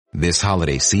This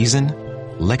holiday season,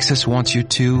 Lexus wants you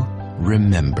to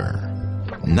remember.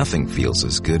 Nothing feels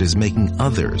as good as making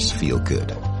others feel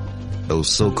good. Those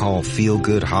so-called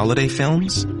feel-good holiday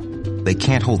films? They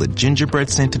can't hold a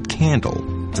gingerbread-scented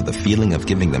candle to the feeling of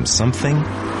giving them something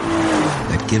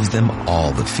that gives them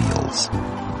all the feels.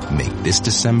 Make this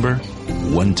December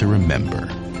one to remember.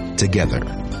 Together.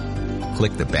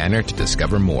 Click the banner to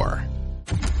discover more.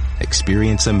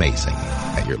 Experience amazing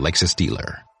at your Lexus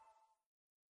dealer.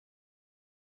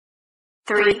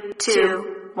 3,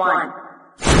 2, 1.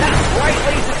 That's right,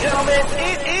 ladies and gentlemen,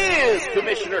 it is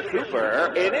Commissioner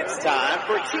Cooper, and it's time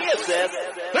for TSS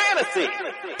Fantasy.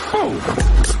 Boom.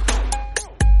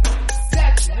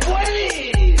 That's what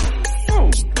it is.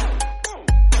 Boom.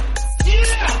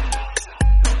 Yeah.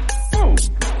 Boom.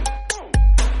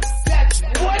 That's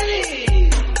what it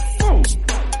is. Boom.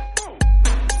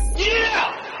 Yeah.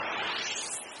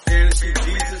 Fantasy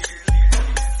Jesus.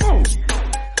 Boom.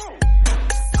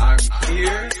 I'm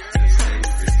here to save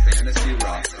your fantasy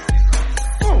roster.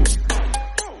 Boom.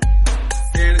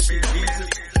 Fantasy Jesus.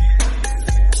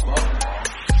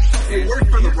 It worked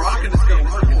for The Rock and it's going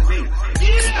to work for me.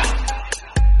 Yeah.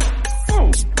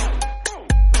 Boom.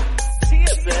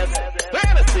 TSS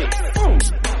Fantasy. Boom.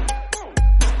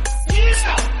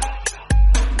 Yeah.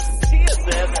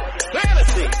 TSS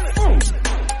Fantasy. Boom.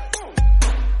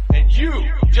 And you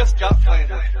just got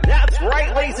slandered. That's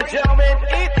right, ladies and gentlemen.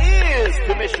 It is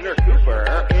Commissioner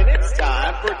Cooper, and it's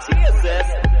time for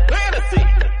TSS Fantasy.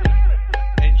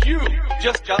 And you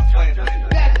just got slandered.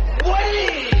 That's what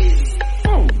it is.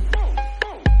 Boom.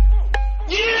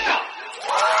 Yeah.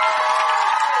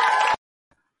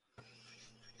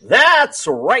 That's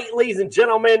right, ladies and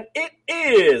gentlemen. It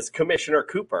is Commissioner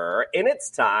Cooper, and it's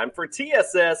time for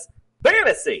TSS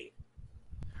Fantasy.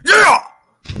 Yeah!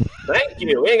 Thank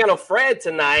you. We ain't got no Fred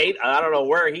tonight. I don't know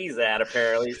where he's at,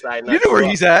 apparently. You know where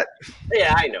he's at.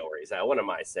 Yeah, I know where he's at. What am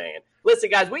I saying?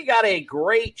 Listen, guys, we got a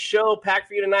great show packed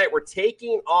for you tonight. We're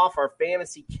taking off our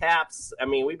fantasy caps. I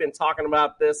mean, we've been talking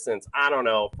about this since, I don't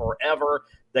know, forever.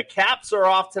 The caps are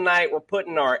off tonight. We're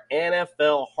putting our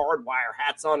NFL hardwire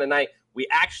hats on tonight. We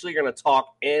actually are going to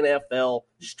talk NFL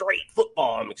straight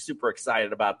football. I'm super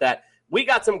excited about that. We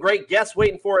got some great guests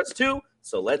waiting for us, too.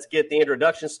 So let's get the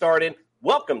introduction started.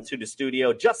 Welcome to the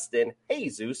studio, Justin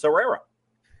Jesus Herrera.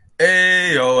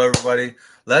 Hey, yo, everybody.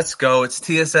 Let's go. It's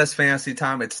TSS Fantasy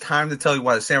time. It's time to tell you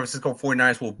why the San Francisco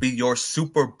 49ers will be your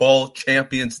Super Bowl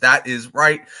champions. That is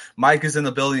right. Mike is in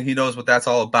the building. He knows what that's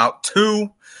all about,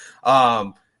 too.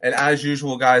 And as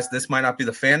usual, guys, this might not be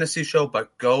the fantasy show,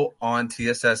 but go on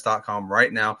TSS.com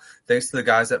right now. Thanks to the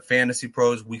guys at Fantasy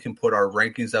Pros, we can put our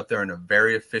rankings up there in a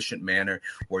very efficient manner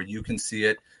where you can see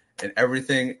it and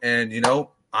everything. And, you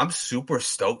know, I'm super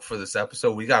stoked for this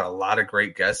episode. We got a lot of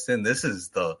great guests in. This is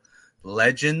the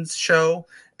Legends show.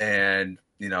 And,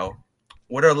 you know,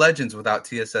 what are legends without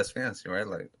TSS Fantasy, right?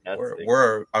 Like,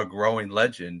 we're a growing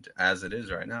legend as it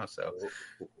is right now. So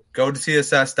go to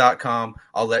TSS.com.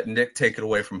 I'll let Nick take it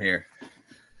away from here.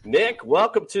 Nick,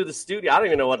 welcome to the studio. I don't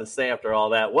even know what to say after all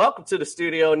that. Welcome to the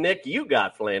studio, Nick. You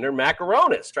got Flander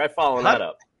Macaronis. Try following that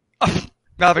up.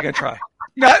 Not even going to try.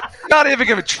 Not even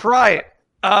going to try it.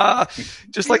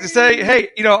 Just like to say, hey,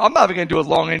 you know, I'm not even going to do a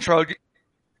long intro. Ladies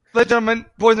and gentlemen,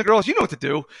 boys and girls, you know what to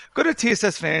do. Go to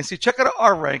TSS Fantasy, check out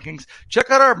our rankings, check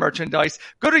out our merchandise,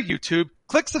 go to YouTube,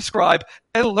 click subscribe,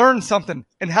 and learn something,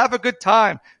 and have a good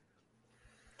time.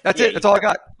 That's it. That's all I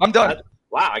got. I'm done.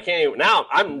 Wow, I can't even. Now,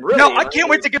 I'm really. No, I can't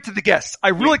wait to get to the guests. I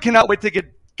really cannot wait to get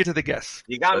to the guests.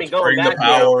 You got me going back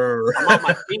there. I'm on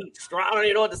my feet. I don't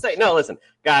even know what to say. No, listen,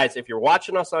 guys, if you're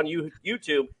watching us on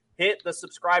YouTube, hit the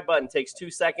subscribe button. It takes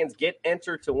 2 seconds. Get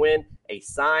entered to win a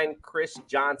signed Chris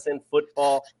Johnson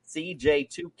football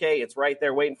CJ2K. It's right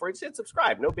there waiting for you. Just hit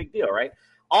subscribe. No big deal, right?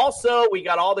 Also, we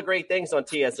got all the great things on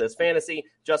TSS Fantasy.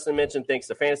 Justin mentioned thanks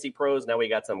to Fantasy Pros. Now we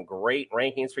got some great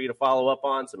rankings for you to follow up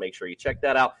on, so make sure you check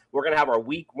that out. We're going to have our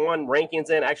Week 1 rankings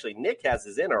in. Actually, Nick has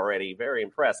his in already. Very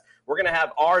impressed. We're going to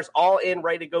have ours all in,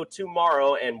 ready to go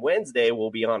tomorrow, and Wednesday we'll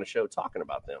be on a show talking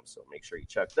about them, so make sure you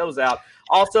check those out.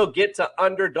 Also, get to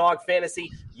Underdog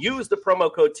Fantasy. Use the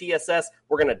promo code TSS.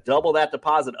 We're going to double that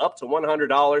deposit up to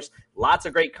 $100. Lots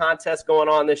of great contests going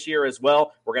on this year as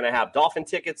well. We're going to have Dolphin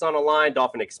tickets on the line,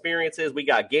 Dolphin experiences. We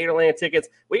got Gatorland tickets.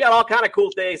 We got all kind of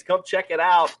cool things. Come check it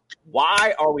out.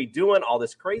 Why are we doing all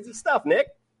this crazy stuff, Nick?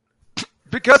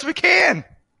 Because we can.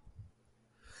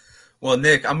 Well,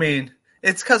 Nick, I mean,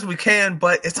 it's because we can,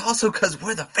 but it's also because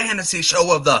we're the fantasy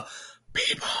show of the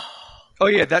people. Oh,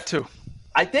 yeah, that too.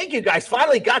 I think you guys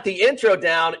finally got the intro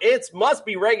down. It must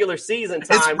be regular season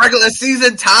time. It's regular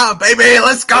season time, baby.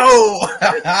 Let's go.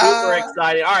 It's super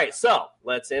exciting. All right, so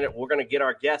We're going to get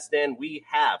our guest in. We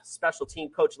have special team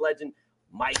coach legend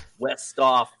Mike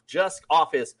Westhoff just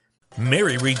off his.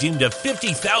 Mary redeemed a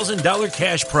 $50,000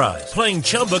 cash prize playing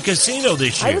Chumba Casino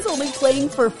this year. I was only playing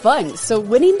for fun, so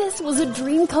winning this was a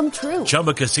dream come true.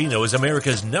 Chumba Casino is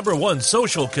America's #1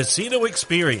 social casino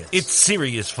experience. It's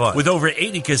serious fun. With over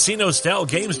 80 casino-style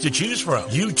games to choose from,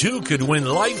 you too could win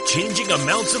life-changing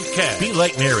amounts of cash. Be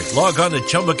like Mary. Log on to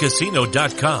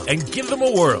ChumbaCasino.com and give them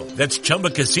a whirl. That's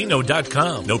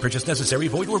ChumbaCasino.com. No purchase necessary.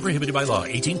 Void where prohibited by law.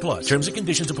 18+. Terms and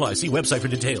conditions apply. See website for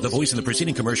details. The voice in the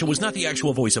preceding commercial was not the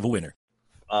actual voice of a winner.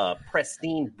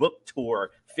 Pristine book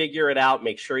tour. Figure It Out.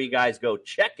 Make sure you guys go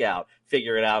check out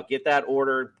Figure It Out. Get that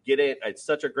order. Get it. It's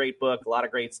such a great book. A lot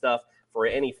of great stuff for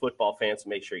any football fans. So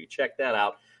make sure you check that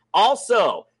out.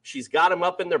 Also, she's got them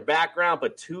up in their background,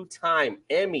 but 2-time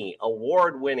Emmy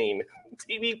award-winning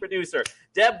TV producer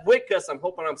Deb Whitkus. I'm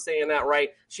hoping I'm saying that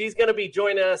right. She's going to be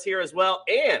joining us here as well.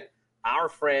 And our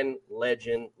friend,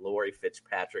 legend Lori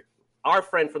Fitzpatrick, our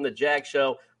friend from the Jag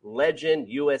Show, legend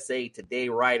USA Today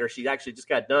writer. She actually just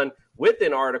got done with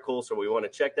an article, so we want to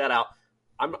check that out.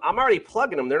 I'm already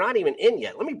plugging them. They're not even in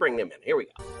yet. Let me bring them in. Here we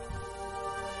go.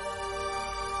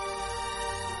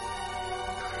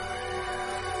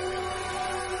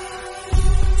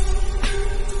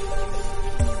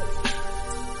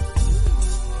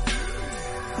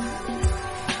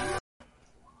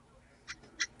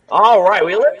 All right,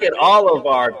 we look at all of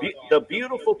the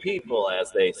beautiful people,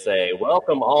 as they say.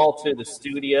 Welcome all to the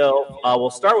studio. We'll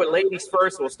start with ladies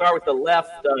first. We'll start with the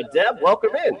left. Deb, welcome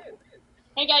in.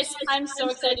 Hey, guys. I'm so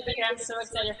excited to be here. I'm so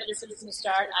excited for this season to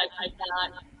start. I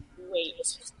cannot wait.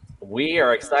 We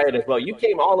are excited as well. You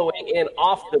came all the way in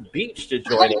off the beach to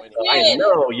join us. So I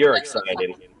know you're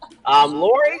excited.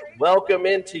 Lori, welcome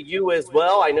into you as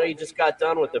well. I know you just got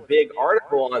done with a big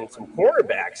article on some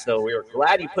cornerbacks, so we were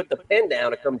glad you put the pen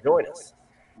down to come join us.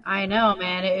 I know,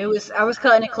 man. I was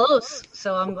cutting it close,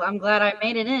 so I'm glad I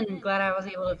made it in. I'm glad I was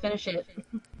able to finish it.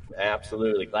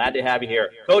 Absolutely. Glad to have you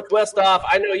here. Coach Westhoff,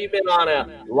 I know you've been on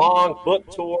a long book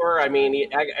tour. I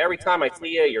mean, every time I see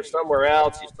you, you're somewhere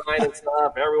else. You're signing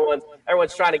stuff.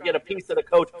 Everyone's trying to get a piece of the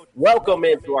coach. Welcome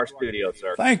into our studio,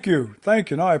 sir. Thank you.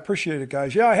 No, I appreciate it,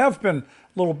 guys. Yeah, I have been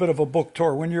a little bit of a book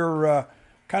tour. When you're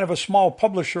kind of a small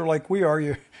publisher like we are,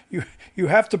 you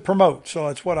have to promote. So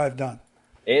that's what I've done.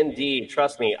 Indeed.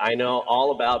 Trust me, I know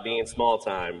all about being small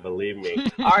time. Believe me.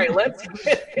 All right, let's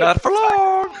get Not for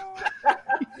long.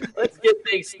 Let's get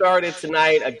things started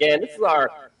tonight. Again, this is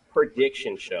our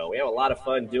prediction show. We have a lot of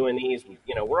fun doing these.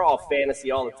 We're all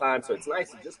fantasy all the time, so it's nice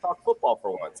to just talk football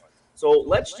for once. So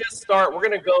let's just start. We're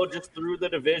going to go just through the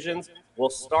divisions.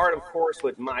 We'll start, of course,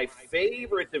 with my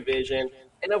favorite division,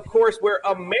 and, of course, where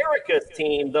America's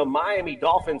team, the Miami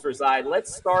Dolphins, reside.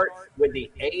 Let's start with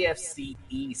the AFC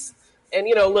East. And,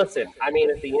 listen, I mean,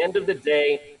 at the end of the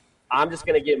day, I'm just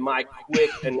going to give my quick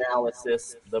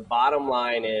analysis. The bottom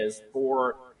line is,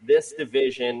 for this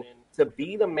division, to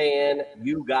be the man,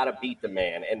 you got to beat the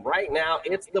man. And right now,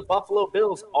 it's the Buffalo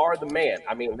Bills are the man.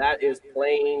 I mean, that is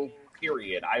plain,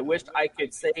 period. I wish I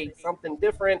could say something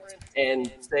different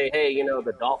and say, hey,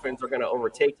 the Dolphins are going to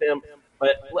overtake them.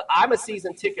 But I'm a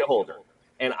season ticket holder.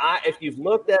 And if you've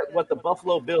looked at what the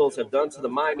Buffalo Bills have done to the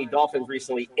Miami Dolphins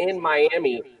recently in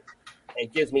Miami,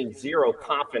 it gives me zero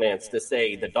confidence to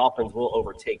say the Dolphins will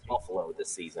overtake Buffalo this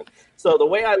season. So the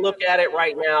way I look at it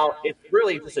right now, it's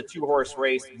really just a two-horse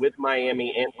race with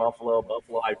Miami and Buffalo.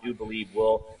 Buffalo, I do believe,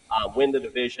 will win the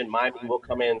division. Miami will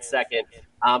come in second.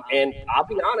 And I'll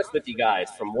be honest with you guys,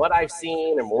 from what I've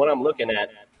seen and what I'm looking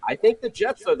at, I think the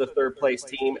Jets are the third-place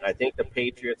team, and I think the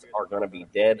Patriots are going to be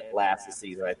dead last this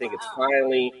season. I think it's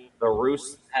finally the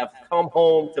Roos have come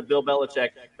home to Bill Belichick.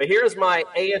 But here's my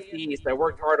AFC East. I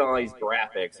worked hard on all these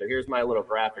graphics, so here's my little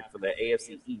graphic for the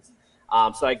AFC East.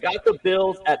 So I got the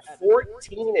Bills at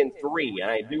 14-3,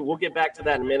 and we'll get back to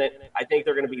that in a minute. I think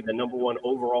they're going to be the number one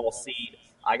overall seed.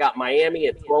 I got Miami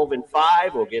at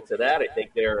 12-5. We'll get to that. I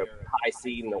think they're a high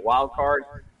seed in the wild card.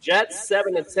 Jets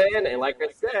 7-10, and like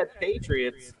I said,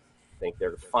 Patriots, I think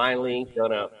they're finally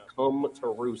gonna come to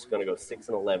roost. Gonna go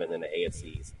 6-11 in the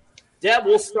AFCs. Deb,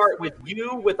 we'll start with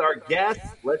you with our guest.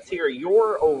 Let's hear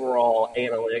your overall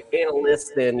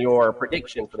analyst and your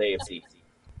prediction for the AFC.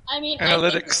 I mean,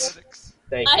 analytics.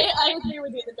 I agree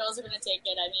with you. The Bills are going to take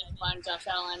it. I mean, come on, Josh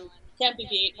Allen can't be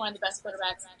beat. One of the best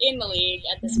quarterbacks in the league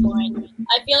at this point.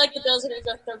 I feel like the Bills are going to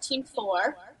go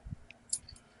 13-4.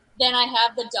 Then I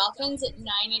have the Dolphins at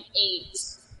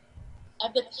 9-8. I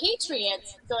have the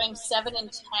Patriots going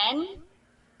 7-10,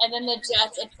 and then the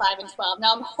Jets at 5-12.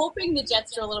 Now I'm hoping the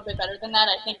Jets do a little bit better than that.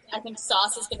 I think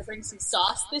Sauce is going to bring some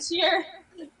sauce this year,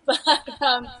 but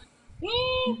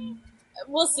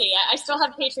we'll see. I still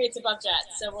have Patriots above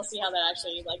Jets, so we'll see how that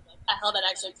actually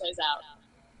plays out.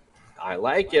 I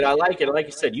like it. Like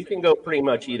you said, you can go pretty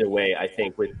much either way, I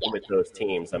think, with those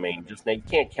teams. I mean, you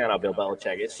can't count out Bill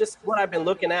Belichick. It's just what I've been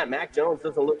looking at. Mac Jones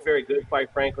doesn't look very good,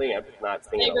 quite frankly. I'm just not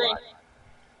seeing a lot.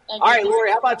 All right,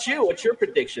 Lori, how about you? What's your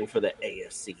prediction for the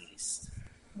AFC East?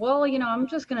 Well, I'm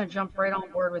just going to jump right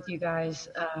on board with you guys.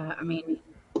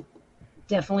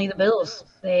 Definitely the Bills.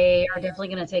 They are definitely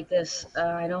going to take this.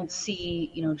 I don't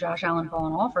see, Josh Allen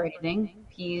falling off or anything.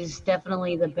 He's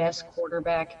definitely the best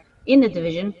quarterback in the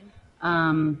division.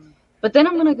 But then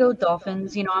I'm going to go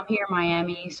Dolphins. I'm here in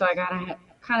Miami, so I kind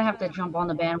of have to jump on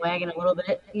the bandwagon a little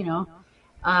bit, Then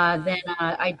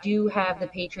I do have the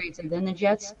Patriots and then the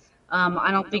Jets.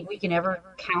 I don't think we can ever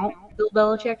count Bill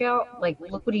Belichick out. Like,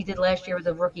 look what he did last year with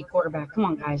a rookie quarterback. Come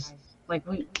on, guys. Like,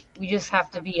 we just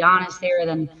have to be honest there.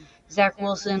 Then Zach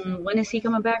Wilson, when is he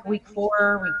coming back? Week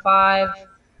 4, week 5?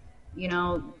 When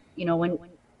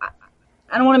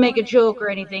I don't want to make a joke or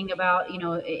anything about,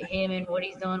 him and what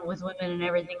he's doing with women and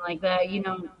everything like that,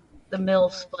 the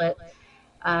MILFs. But,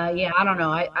 I don't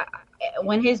know.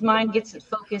 When his mind gets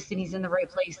focused and he's in the right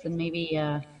place, then maybe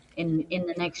in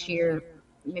the next year,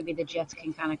 maybe the Jets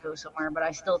can kind of go somewhere. But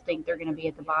I still think they're going to be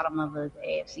at the bottom of the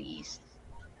AFC East.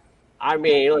 I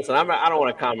mean, listen, I don't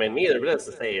want to comment either, but let's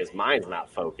just say his mind's not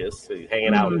focused. He's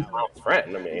hanging out with his mom's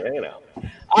friend. I mean, All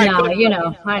right,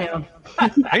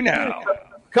 I know.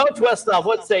 Coach Westhoff,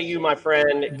 what say you, my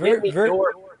friend? Give me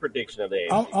your prediction of the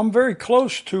AFC. I'm very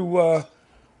close to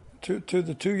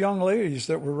the two young ladies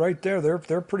that were right there.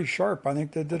 They're pretty sharp. I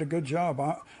think they did a good job.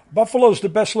 Buffalo's the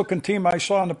best-looking team I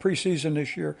saw in the preseason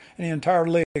this year in the entire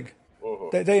league.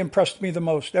 Mm-hmm. They impressed me the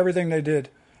most, everything they did.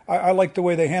 I liked the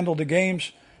way they handled the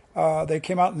games. They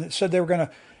came out and said they were going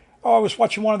to I was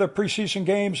watching one of their preseason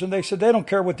games, and they said they don't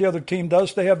care what the other team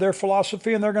does. They have their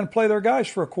philosophy, and they're going to play their guys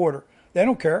for a quarter. They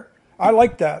don't care. I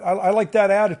like that. I like that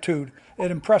attitude.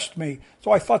 It impressed me.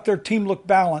 So I thought their team looked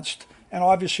balanced. And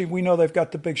obviously we know they've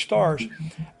got the big stars.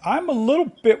 I'm a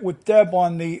little bit with Deb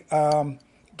on the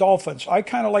Dolphins. I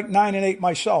kind of like 9-8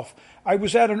 myself. I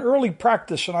was at an early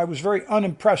practice, and I was very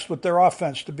unimpressed with their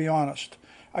offense, to be honest.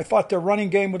 I thought their running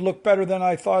game would look better than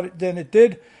it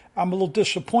did. I'm a little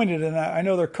disappointed in that. I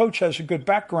know their coach has a good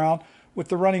background with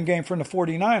the running game from the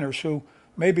 49ers, who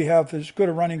maybe have as good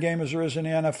a running game as there is in the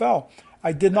NFL.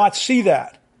 I did not see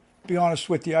that, to be honest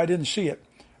with you. I didn't see it.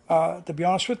 To be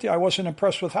honest with you, I wasn't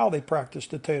impressed with how they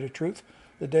practiced, to tell you the truth,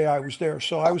 the day I was there.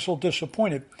 So I was a little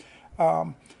disappointed.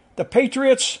 The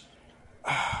Patriots,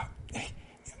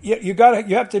 you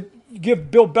have to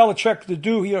give Bill Belichick the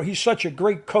due. He's such a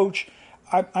great coach.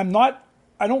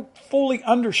 I don't fully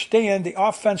understand the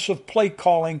offensive play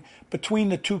calling between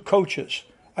the two coaches.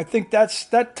 I think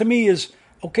that to me is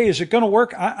okay. Is it going to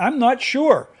work? I'm not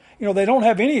sure. They don't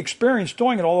have any experience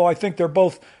doing it, although I think they're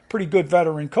both pretty good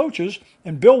veteran coaches,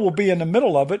 and Bill will be in the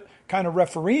middle of it, kind of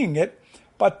refereeing it.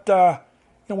 But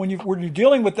when you're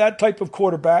dealing with that type of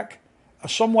quarterback, a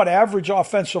somewhat average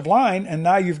offensive line, and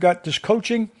now you've got this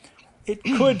coaching,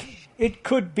 it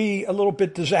could be a little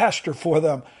bit disaster for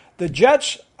them. The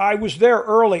Jets, I was there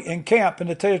early in camp, and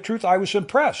to tell you the truth, I was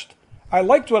impressed. I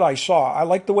liked what I saw. I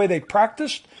liked the way they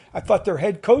practiced. I thought their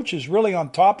head coach is really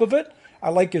on top of it. I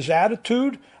like his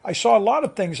attitude. I saw a lot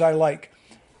of things I like.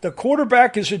 The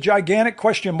quarterback is a gigantic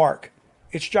question mark.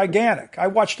 It's gigantic. I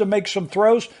watched him make some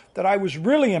throws that I was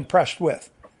really impressed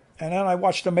with. And then I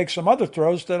watched him make some other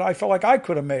throws that I felt like I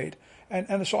could have made.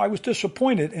 And so I was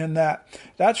disappointed in that.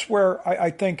 That's where I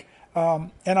think,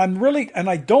 and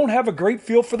I don't have a great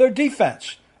feel for their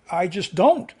defense. I just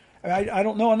don't. I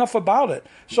don't know enough about it.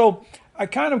 So I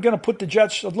kind of going to put the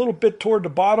Jets a little bit toward the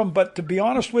bottom. But to be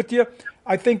honest with you,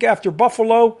 I think after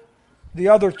Buffalo, the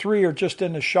other three are just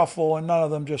in the shuffle, and none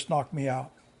of them just knocked me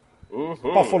out.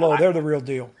 Mm-hmm. Buffalo, they're the real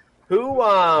deal.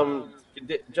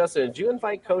 Justin, did you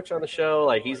invite Coach on the show?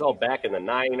 Like, he's all back in the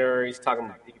Niners. He's talking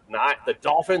about the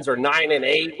Dolphins are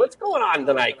 9-8. What's going on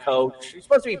tonight, Coach? You're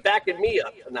supposed to be backing me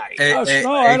up tonight.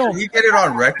 Can you get it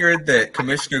on record that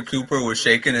Commissioner Cooper was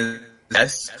shaking his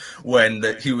chest when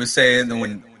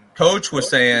when Coach was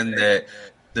saying that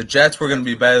the Jets were going to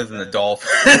be better than the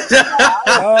Dolphins?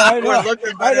 We're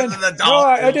looking better than the Dolphins. No,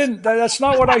 I didn't. That's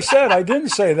not what I said. I didn't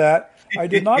say that. I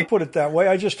did not put it that way.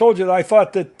 I just told you that I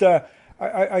thought that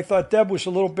I thought Deb was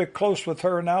a little bit close with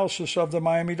her analysis of the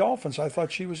Miami Dolphins. I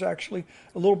thought she was actually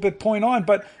a little bit point on.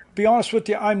 But to be honest with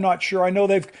you, I'm not sure. I know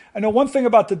one thing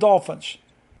about the Dolphins.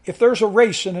 If there's a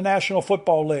race in the National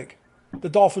Football League, the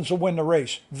Dolphins will win the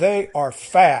race. They are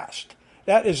fast.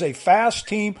 That is a fast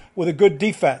team with a good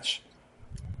defense.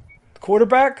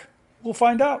 Quarterback, we'll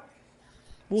find out.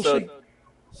 We'll see.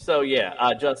 So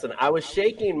yeah, Justin, I was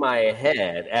shaking my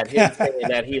head at him saying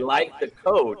that he liked the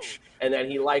coach and that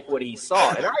he liked what he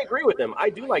saw, and I agree with him. I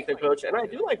do like the coach, and I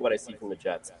do like what I see from the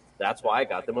Jets. That's why I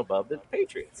got them above the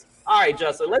Patriots. All right,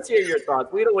 Justin, let's hear your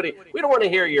thoughts. We don't want to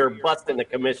hear your busting the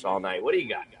commission all night. What do you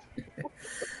got?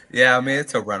 Yeah, I mean,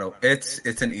 it's a rental.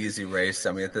 It's an easy race.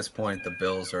 I mean, at this point, the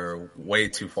Bills are way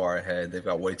too far ahead. They've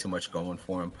got way too much going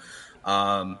for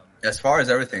them. As far as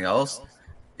everything else,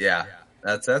 yeah,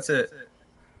 that's it.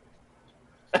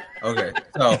 Okay,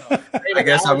 so I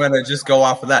guess I'm gonna just go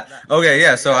off of that. Okay,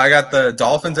 yeah, so I got the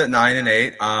Dolphins at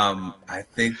 9-8. I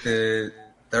think that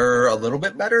they're a little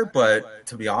bit better, but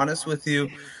to be honest with you,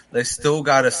 they still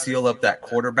got to seal up that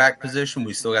quarterback position.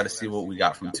 We still got to see what we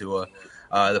got from Tua.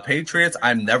 The Patriots,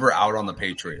 I'm never out on the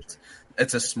Patriots.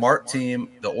 It's a smart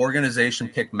team. The organization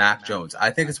picked Mac Jones.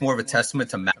 I think it's more of a testament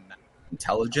to Mac's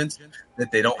intelligence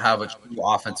that they don't have a true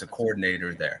offensive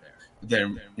coordinator there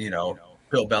than,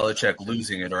 Bill Belichick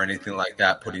losing it or anything like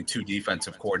that, putting two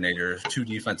defensive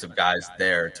guys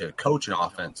there to coach an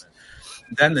offense.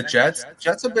 Then the Jets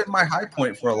have been my high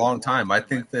point for a long time. I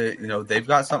think that, they've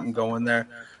got something going there.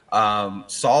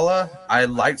 Saleh, I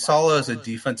liked Saleh as a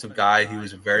defensive guy. He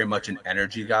was very much an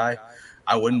energy guy.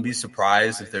 I wouldn't be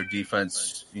surprised if their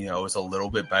defense, is a little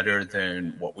bit better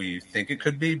than what we think it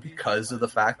could be because of the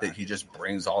fact that he just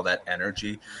brings all that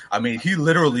energy. I mean, he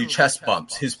literally chest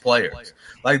bumps his players.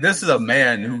 Like, this is a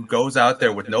man who goes out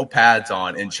there with no pads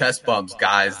on and chest bumps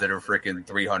guys that are freaking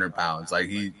 300 pounds. Like,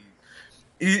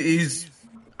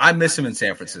 I miss him in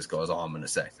San Francisco is all I'm going to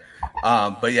say.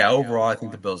 But yeah, overall, I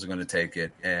think the Bills are going to take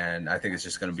it, and I think it's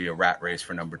just going to be a rat race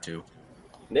for number 2.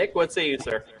 Nick, what say you,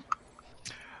 sir?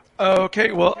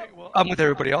 Okay, well, I'm with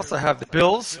everybody else. I have the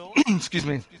Bills, excuse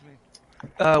me,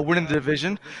 winning the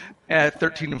division at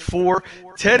 13-4,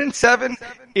 10-7.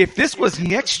 If this was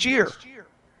next year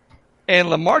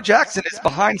and Lamar Jackson is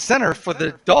behind center for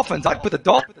the Dolphins, I'd put the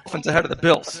Dolphins ahead of the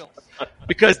Bills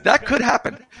because that could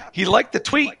happen. He liked the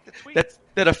tweet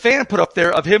that a fan put up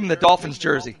there of him in the Dolphins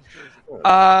jersey.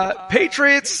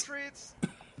 Patriots,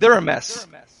 they're a mess.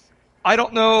 I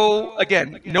don't know.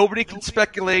 Again, nobody can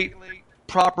speculate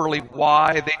properly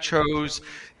why they chose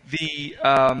the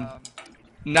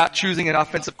not choosing an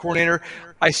offensive coordinator.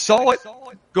 I saw it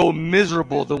go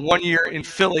miserable the 1 year in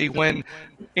Philly when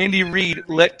Andy Reid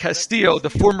let Castillo, the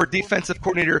former defensive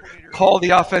coordinator, call the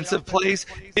offensive plays.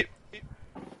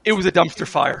 It was a dumpster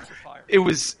fire. It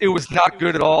was not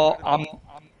good at all.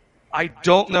 I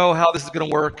don't know how this is going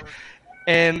to work.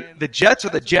 And the Jets are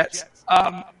the Jets.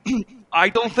 I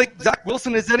don't think Zach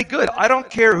Wilson is any good. I don't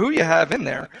care who you have in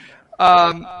there.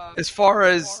 As far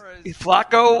as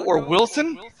Flacco or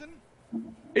Wilson,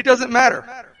 it doesn't matter.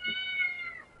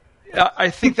 I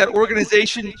think that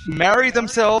organization married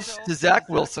themselves to Zach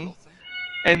Wilson,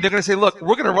 and they're going to say, look,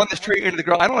 we're going to run this trade into the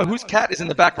ground. I don't know whose cat is in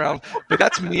the background, but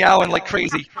that's meowing like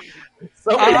crazy.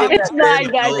 It's mine,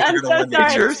 guys. I'm so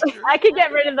sorry. I can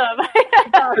get rid of them.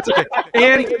 It's okay.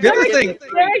 And the other thing,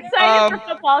 they're excited for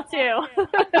football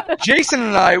too. Jason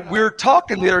and I, we were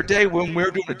talking the other day when we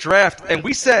were doing a draft, and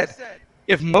we said,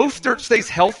 if Mostert stays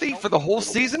healthy for the whole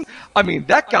season, I mean,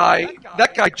 that guy,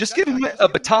 just give him a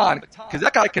baton because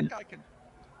that guy can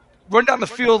run down the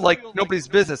field like nobody's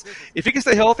business. If he can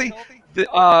stay healthy, the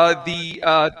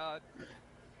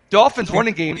Dolphins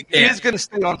running game is going to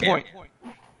stay on point.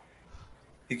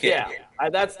 Yeah,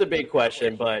 that's the big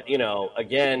question. But,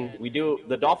 again,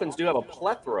 the Dolphins do have a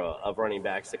plethora of running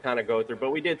backs to kind of go through.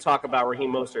 But we did talk about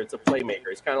Raheem Mostert. It's a playmaker.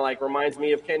 It's kind of reminds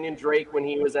me of Kenyon Drake when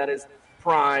he was at his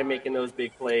prime making those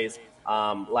big plays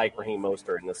like Raheem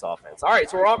Mostert in this offense. All right,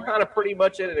 so we're all kind of pretty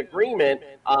much in an agreement,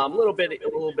 a little bit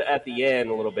at the end,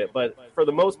 but for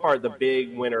the most part, the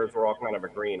big winners we're all kind of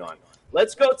agreeing on.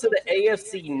 Let's go to the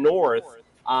AFC North.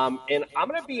 And I'm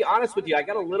going to be honest with you. I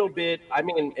got a little bit,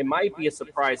 it might be a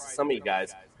surprise to some of you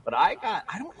guys, but I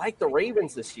don't like the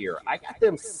Ravens this year. I got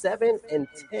them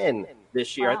 7-10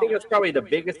 this year. I think that's probably the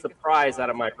biggest surprise out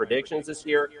of my predictions this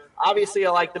year. Obviously,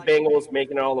 I like the Bengals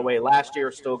making it all the way last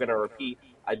year. Still going to repeat.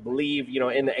 I believe,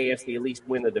 in the AFC, at least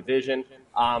win the division.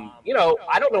 I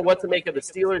don't know what to make of the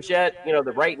Steelers yet.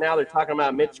 Right now they're talking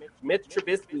about Mitch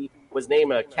Trubisky was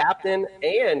named a captain,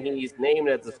 and he's named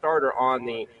as a starter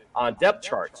on depth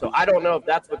chart. So I don't know if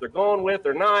that's what they're going with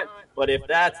or not, but if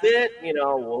that's it,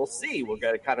 we'll see. We're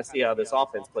going to kind of see how this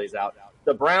offense plays out.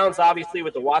 The Browns, obviously,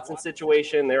 with the Watson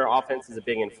situation, their offense is a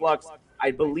big influx. I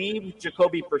believe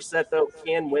Jacoby Brissett, though,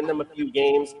 can win them a few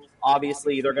games.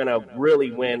 Obviously, they're going to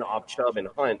really win off Chubb and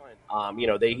Hunt.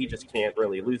 He just can't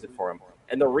really lose it for him.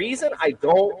 And the reason I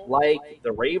don't like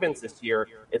the Ravens this year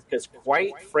is because,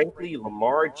 quite frankly,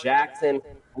 Lamar Jackson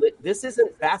this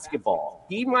isn't basketball.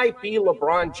 He might be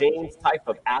LeBron James type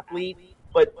of athlete,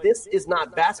 but this is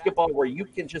not basketball where you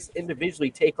can just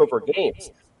individually take over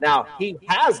games. Now, he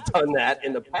has done that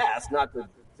in the past, not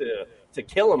to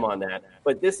kill him on that.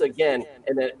 But this, again,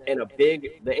 the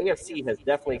AFC has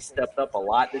definitely stepped up a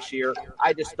lot this year.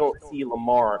 I just don't see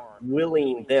Lamar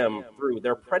willing them through.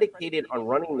 They're predicated on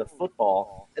running the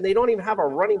football, and they don't even have a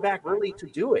running back really to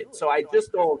do it. So I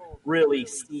just don't really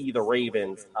see the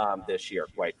Ravens this year,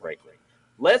 quite frankly.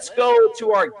 Let's go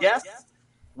to our guests.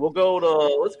 Let's go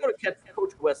to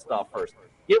Coach Westhoff first.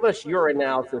 Give us your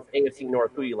analysis, AFC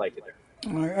North. Who you like it there?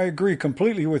 I agree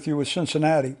completely with you with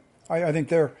Cincinnati. I think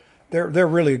they're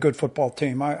really a good football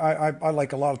team. I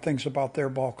like a lot of things about their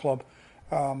ball club.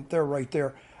 They're right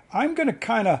there. I'm going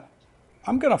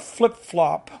to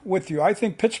flip-flop with you. I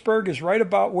think Pittsburgh is right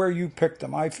about where you picked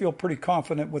them. I feel pretty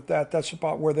confident with that. That's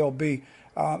about where they'll be.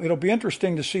 It'll be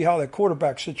interesting to see how that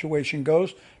quarterback situation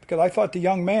goes, because I thought the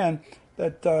young man,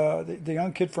 the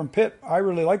young kid from Pitt, I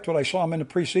really liked what I saw him in the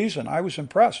preseason. I was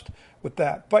impressed with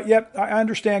that. But yet, I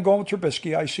understand going with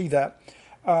Trubisky. I see that.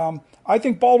 I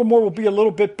think Baltimore will be a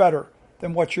little bit better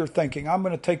than what you're thinking. I'm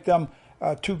going to take them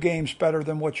 2 games better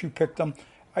than what you picked them.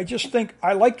 I just think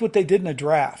I liked what they did in the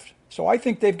draft. So I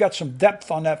think they've got some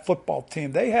depth on that football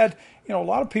team. They had, a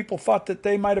lot of people thought that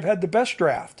they might have had the best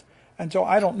draft. And so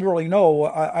I don't really know.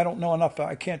 I don't know enough.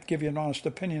 I can't give you an honest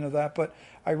opinion of that. But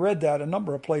I read that a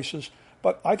number of places.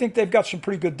 But I think they've got some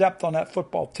pretty good depth on that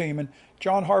football team. And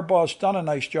John Harbaugh's done a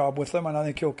nice job with them, and I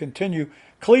think he'll continue.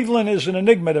 Cleveland is an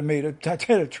enigma to me. To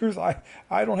tell you the truth, I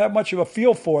don't have much of a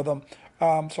feel for them.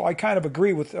 So I kind of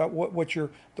agree with the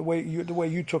way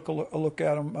you took a look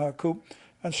at them, Coop.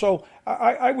 And so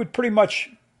I would pretty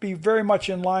much be very much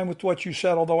in line with what you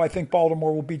said, although I think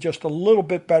Baltimore will be just a little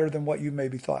bit better than what you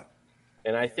maybe thought.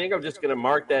 And I think I'm just going to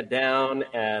mark that down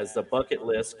as a bucket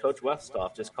list. Coach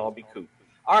Westhoff just called me Coop.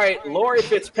 All right, Lori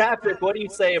Fitzpatrick, what do you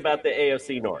say about the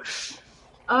AFC North?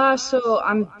 So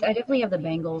I definitely have the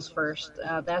Bengals first.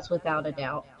 That's without a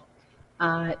doubt.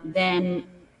 Then,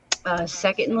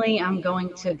 secondly, I'm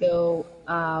going to go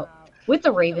with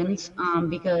the Ravens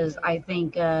because I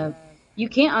think you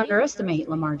can't underestimate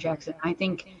Lamar Jackson. I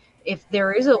think if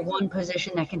there is one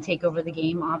position that can take over the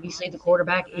game, obviously the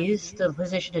quarterback is the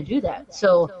position to do that.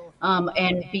 So,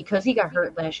 and because he got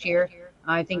hurt last year,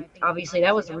 I think obviously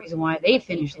that was the reason why they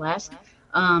finished last.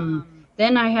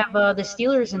 Then I have the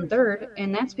Steelers in third,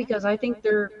 and that's because I think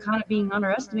they're kind of being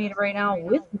underestimated right now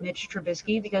with Mitch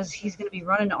Trubisky because he's going to be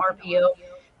running the RPO.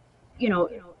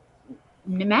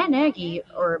 Matt Nagy,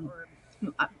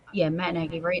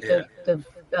 right? Yeah.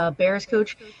 The Bears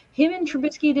coach, him and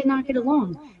Trubisky did not get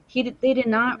along. They did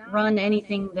not run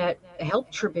anything that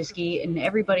helped Trubisky, and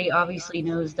everybody obviously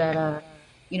knows that,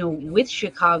 with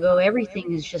Chicago,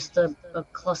 everything is just a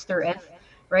cluster F,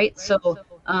 right? So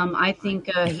I think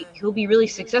he'll be really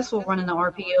successful running the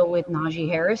RPO with Najee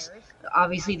Harris.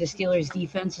 Obviously, the Steelers'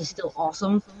 defense is still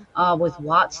awesome. With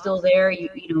Watt still there,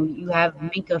 you have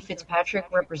Minkah Fitzpatrick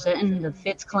representing the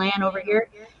Fitz clan over here.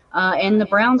 And the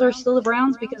Browns are still the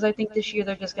Browns because I think this year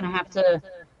they're just going to have to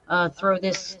throw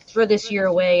this year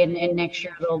away, and next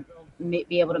year they'll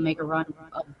be able to make a run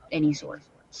of any sort.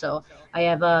 So I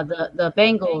have the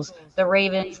Bengals, the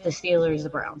Ravens, the Steelers, the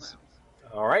Browns.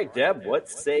 All right, Deb, what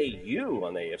say you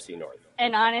on the AFC North?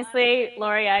 And honestly,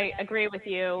 Lori, I agree with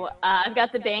you. I've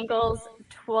got the Bengals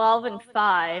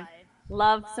 12-5.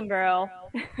 Love some Burrow.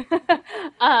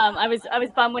 I was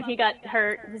bummed when he got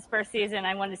hurt his first season.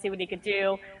 I wanted to see what he could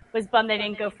do. Was bummed they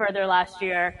didn't go further last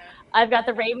year. I've got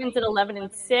the Ravens at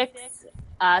 11-6.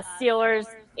 Steelers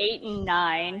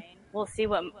 8-9. We'll see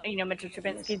what Mitchell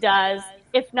Trubisky does.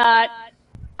 If not,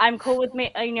 I'm cool with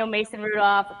Mason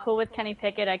Rudolph. Cool with Kenny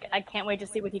Pickett. I can't wait to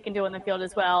see what he can do on the field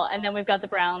as well. And then we've got the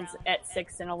Browns at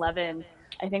 6-11.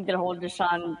 I think that whole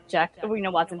Deshaun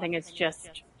Watson thing is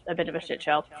just a bit of a shit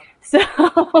show.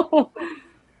 So,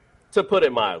 to put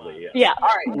it mildly, yes. Yeah. All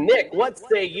right, Nick, what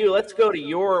say you? Let's go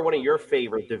to one of your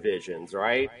favorite divisions,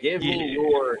 right? Give me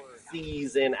your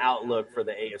season outlook for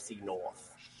the AFC North.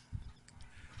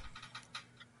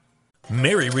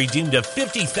 Mary redeemed a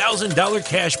 $50,000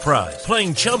 cash prize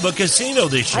playing Chumba Casino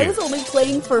this year. I was only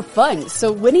playing for fun,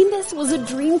 so winning this was a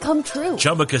dream come true.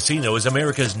 Chumba Casino is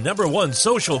America's #1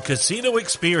 social casino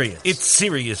experience. It's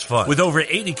serious fun. With over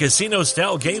 80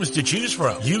 casino-style games to choose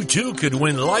from, you too could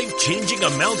win life-changing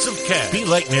amounts of cash. Be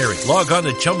like Mary. Log on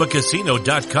to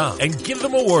ChumbaCasino.com and give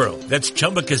them a whirl. That's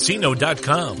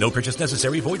ChumbaCasino.com. No purchase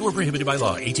necessary. Void or prohibited by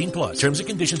law. 18+. Terms and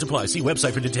conditions apply. See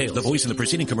website for details. The voice in the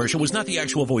preceding commercial was not the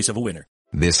actual voice of a winner.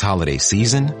 This holiday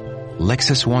season,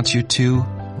 Lexus wants you to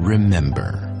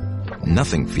remember.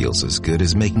 Nothing feels as good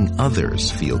as making others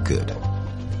feel good.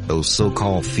 Those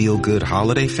so-called feel-good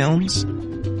holiday films?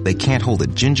 They can't hold a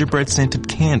gingerbread-scented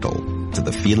candle to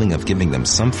the feeling of giving them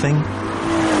something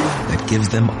that gives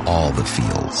them all the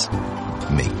feels.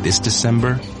 Make this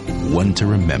December one to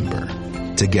remember.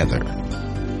 Together.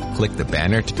 Click the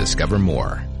banner to discover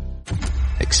more.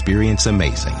 Experience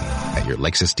amazing at your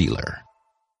Lexus dealer.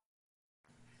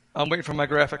 I'm waiting for my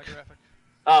graphic.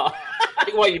 Oh,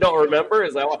 what, you don't remember?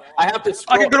 Is that what? I have to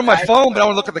scroll. I can go to my phone, but I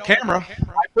want to look at the camera.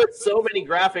 I put so many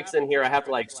graphics in here, I have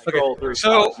to like scroll through.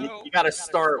 So you got to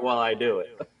start while I do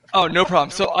it. Oh, no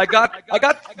problem. So I got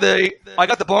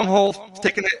the bunghole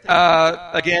taking it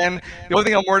again. The only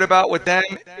thing I'm worried about with them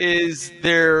is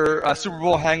their Super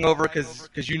Bowl hangover, because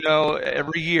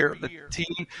every year the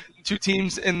two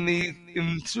teams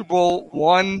in Super Bowl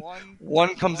one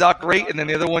comes out great, and then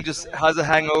the other one just has a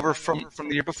hangover from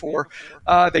the year before.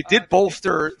 They did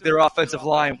bolster their offensive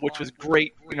line, which was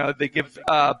great. They give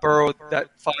Burrow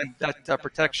that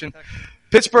protection.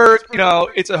 Pittsburgh,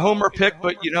 it's a homer pick,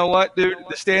 but you know what, dude?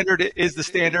 The standard is the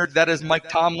standard. That is Mike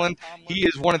Tomlin. He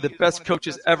is one of the best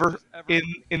coaches ever in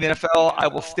the NFL. I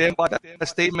will stand by that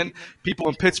statement. People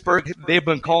in Pittsburgh, they've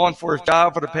been calling for his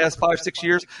job for the past 5-6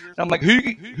 years. And I'm like, who are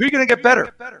you going to get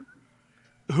better?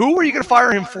 Who are you going to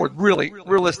fire him for, really,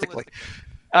 realistically?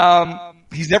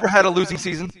 He's never had a losing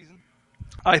season.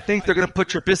 I think they're going to put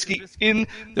Trubisky in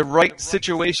the right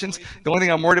situations. The only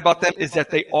thing I'm worried about them is that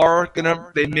they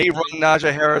may run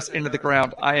Najee Harris into the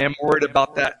ground. I am worried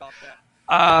about that.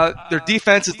 Their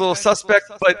defense is a little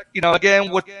suspect, but again,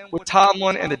 with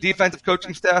Tomlin and the defensive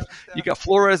coaching staff, you got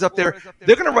Flores up there.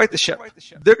 They're going to right the ship.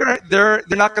 They're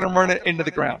not going to run it into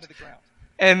the ground.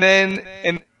 And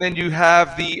then you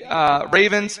have the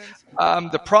Ravens.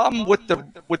 The problem with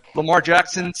Lamar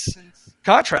Jackson's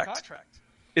contract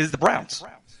is the Browns.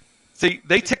 See,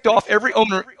 they ticked off every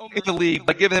owner in the league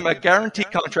by giving them a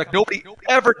guaranteed contract. Nobody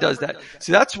ever does that.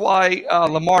 See, that's why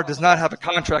Lamar does not have a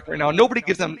contract right now. Nobody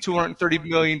gives them $230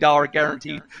 million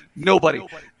guaranteed. Nobody.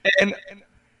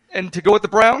 And to go with the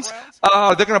Browns,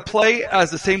 they're going to play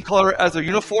as the same color as their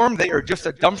uniform. They are just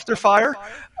a dumpster fire.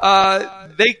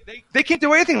 They can't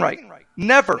do anything right.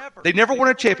 Never. They never won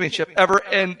a championship ever,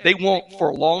 and they won't for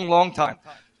a long, long time.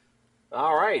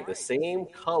 All right, the same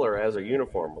color as a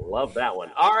uniform. Love that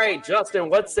one. All right, Justin,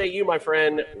 what say you, my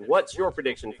friend? What's your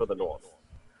prediction for the North?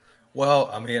 Well,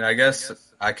 I mean, I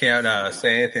guess I can't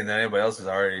say anything that anybody else has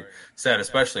already said,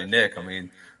 especially Nick. I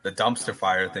mean, the dumpster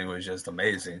fire thing was just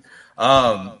amazing.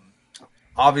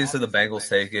 Obviously, the Bengals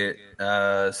take it.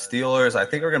 Steelers, I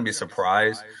think, are going to be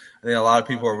surprised. I think a lot of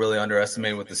people are really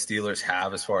underestimating what the Steelers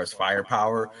have as far as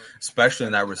firepower, especially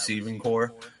in that receiving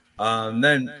core.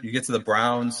 Then you get to the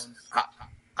Browns.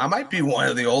 I might be one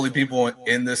of the only people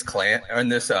in this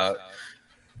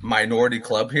minority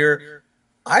club here.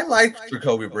 I like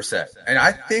Jacoby Brissett, and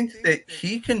I think that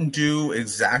he can do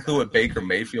exactly what Baker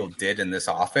Mayfield did in this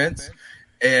offense,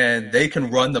 and they can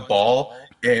run the ball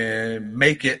and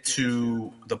make it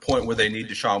to the point where they need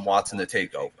Deshaun Watson to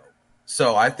take over.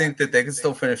 So I think that they can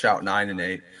still finish out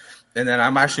 9-8. And then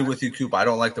I'm actually with you, Coop. I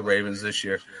don't like the Ravens this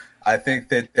year. I think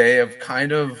that they have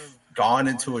kind of gone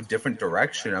into a different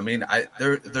direction. I mean,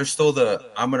 they're still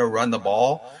I'm going to run the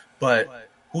ball, but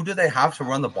who do they have to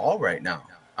run the ball right now?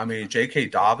 I mean, J.K.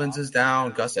 Dobbins is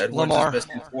down. Gus Edwards is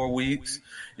missing 4 weeks.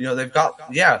 They've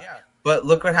got but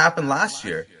look what happened last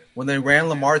year. When they ran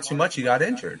Lamar too much, he got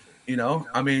injured.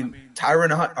 I mean, Tyler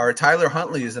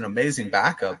Huntley is an amazing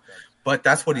backup, but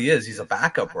that's what he is. He's a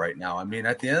backup right now. I mean,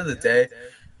 at the end of the day,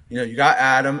 you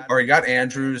got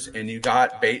Andrews and you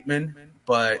got Bateman,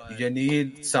 but you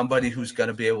need somebody who's going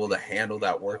to be able to handle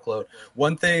that workload.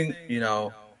 One thing,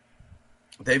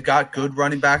 they've got good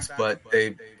running backs, but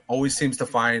they always seems to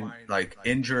find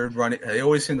injured running. They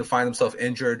always seem to find themselves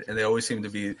injured, and they always seem to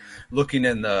be looking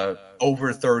in the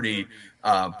over 30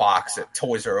 box at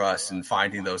Toys R Us and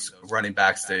finding those running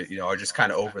backs that are just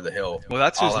kind of over the hill. Well,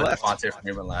 that's who's left. Devontae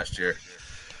Freeman last year.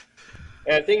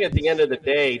 And I think at the end of the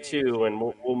day, too, and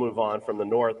we'll move on from the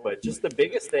North, but just the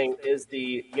biggest thing is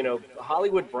the,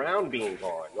 Hollywood Brown being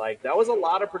gone. That was a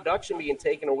lot of production being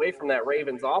taken away from that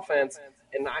Ravens offense,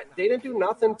 and they didn't do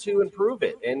nothing to improve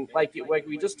it. And like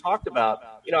we just talked about,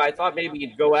 I thought maybe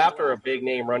you'd go after a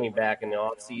big-name running back in the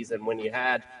offseason when you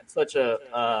had such a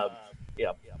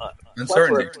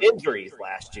plethora of injuries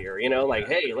last year,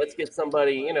 hey, let's get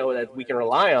somebody, that we can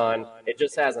rely on. It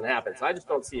just hasn't happened. So I just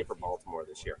don't see it for Baltimore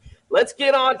this year. Let's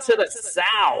get on to the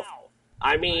South.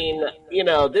 I mean,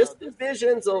 this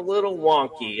division's a little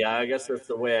wonky. I guess that's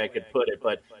the way I could put it.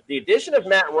 But the addition of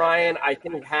Matt Ryan, I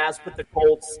think, has put the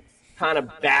Colts kind of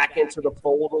back into the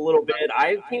fold a little bit.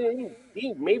 I think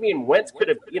maybe Wentz could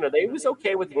have, they was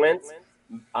okay with Wentz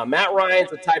Matt Ryan's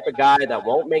the type of guy that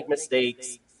won't make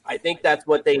mistakes. I think that's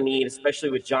what they need, especially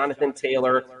with Jonathan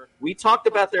Taylor. We talked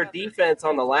about their defense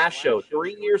on the last show.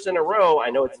 3 years in a row,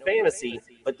 I know it's fantasy,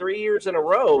 but 3 years in a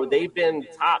row, they've been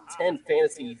top 10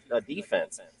 fantasy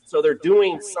defense. So they're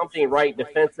doing something right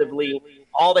defensively.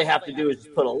 All they have to do is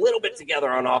just put a little bit together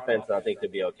on offense, and I think they'll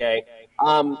be okay.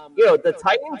 The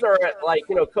Titans are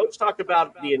Coach talked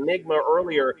about the enigma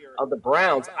earlier of the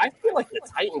Browns. I feel like the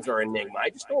Titans are an enigma. I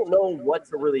just don't know what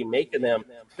to really make of them,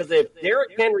 because if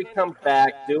Derrick Henry comes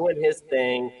back doing his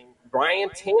thing, Ryan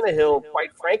Tannehill,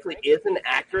 quite frankly, is an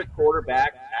accurate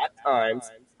quarterback at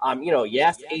times.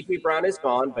 Yes, A.J. Brown is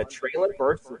gone, but Traylon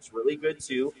Burks looks really good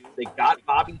too. They got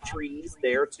Bobby Trees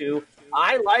there too.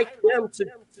 I like them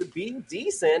to be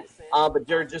decent, but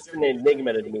they're just an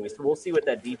enigma to me. So we'll see what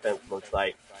that defense looks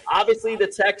like. Obviously, the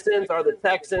Texans are the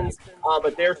Texans,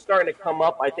 but they're starting to come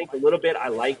up, I think, a little bit. I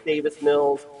like Davis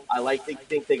Mills. I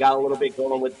think they got a little bit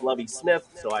going with Lovie Smith,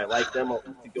 so I like them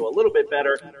to go a little bit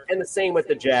better. And the same with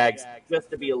the Jags, just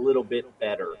to be a little bit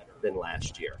better than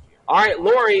last year. All right,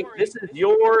 Lori, this is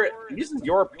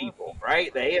your people,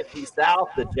 right? The AFC South,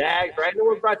 the Jags, right? No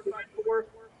one brought you before.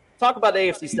 Talk about the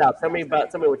AFC South. Tell me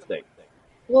what you think.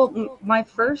 Well, my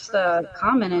first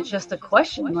comment is just a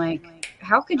question. Like,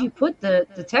 how could you put the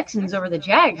Texans over the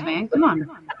Jags, man? Come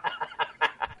on.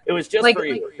 It was just for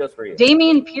you. Just for you.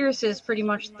 Dameon Pierce is pretty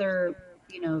much their,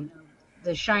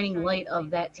 the shining light of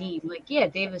that team. Like, yeah,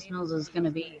 Davis Mills is going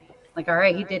to be like, all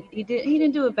right, he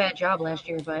didn't do a bad job last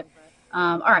year, but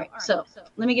all right. So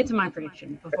let me get to my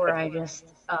prediction before I just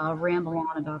ramble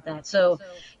on about that. So,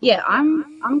 yeah,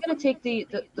 I'm going to take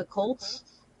the Colts.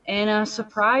 And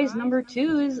surprise number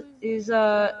 2 is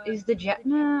the Jet.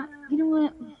 Nah, you know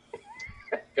what?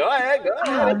 Go ahead.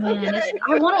 Oh, man,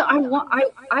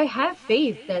 I have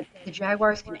faith that the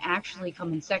Jaguars can actually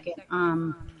come in second.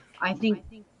 I think.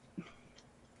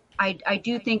 I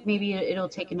do think maybe it'll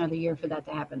take another year for that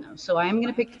to happen, though. So I am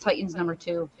going to pick the Titans number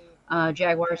 2,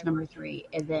 Jaguars number 3,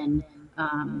 and then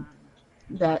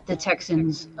the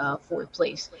Texans 4th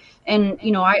place. And,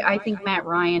 I think Matt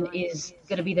Ryan is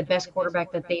going to be the best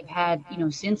quarterback that they've had,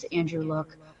 since Andrew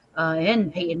Luck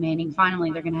and Peyton Manning.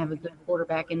 Finally, they're going to have a good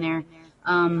quarterback in there.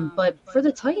 But for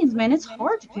the Titans, man, it's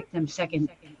hard to pick them second.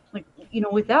 Like,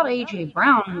 without A.J.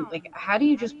 Brown, like, how do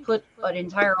you just put an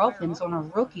entire offense on a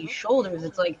rookie's shoulders?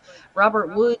 It's like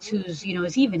Robert Woods, who's,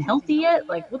 is he even healthy yet?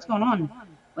 Like, what's going on?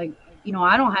 Like,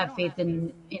 I don't have faith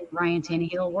in Ryan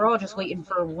Tannehill. We're all just waiting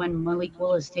for when Malik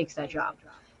Willis takes that job.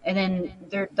 And then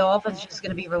the offense is just going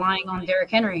to be relying on Derrick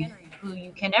Henry, who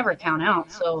you can never count out.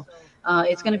 So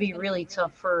it's going to be really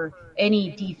tough for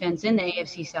any defense in the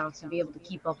AFC South to be able to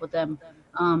keep up with them.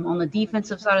 On the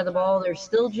defensive side of the ball, they're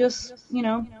still just,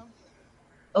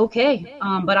 okay.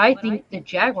 But I think the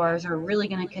Jaguars are really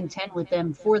going to contend with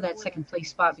them for that second place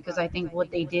spot, because I think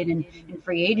what they did in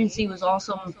free agency was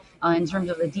awesome in terms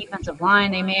of the defensive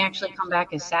line. They may actually come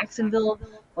back as Saxonville,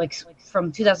 like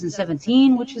from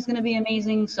 2017, which is going to be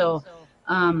amazing. So,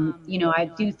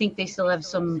 I do think they still have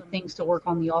some things to work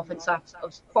on the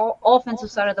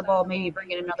offensive side of the ball, maybe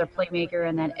bring in another playmaker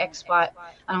in that X spot.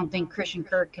 I don't think Christian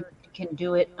Kirk can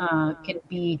do it, can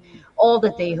be all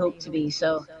that they hope to be.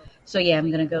 So yeah,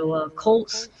 I'm going to go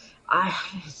Colts.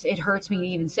 It hurts me to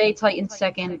even say Titans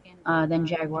second, then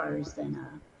Jaguars, then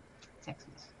Texans.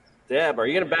 Deb, are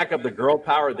you going to back up the girl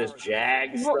power of this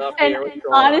Jag stuff and here?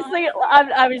 Honestly,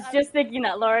 I was just thinking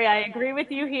that, Lori. I agree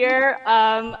with you here.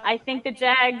 I think the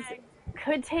Jags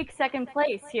could take second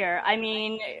place here. I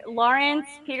mean, Lawrence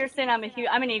Peterson, I'm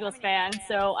an Eagles fan,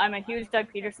 so I'm a huge Doug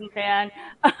Peterson fan.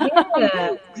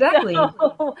 Yeah, exactly.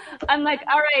 So I'm like,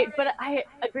 all right, but I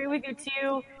agree with you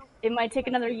too. It might take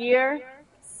another year.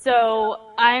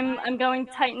 So I'm going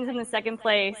Titans in the second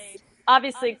place.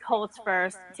 Obviously, Colts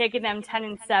first, taking them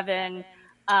 10-7.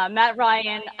 Matt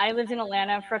Ryan, I lived in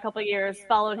Atlanta for a couple of years,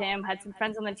 followed him, had some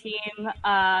friends on the team,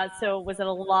 so was at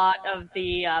a lot of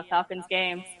the Falcons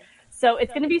games. So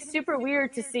it's going to be super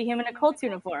weird to see him in a Colts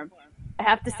uniform. I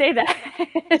have to say that.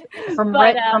 From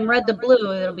red to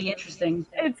blue, it'll be interesting.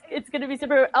 It's going to be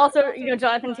super. Also,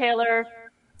 Jonathan Taylor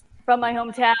from my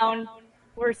hometown.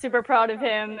 We're super proud of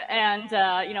him, and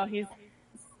he's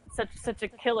such a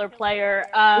killer player.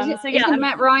 Isn't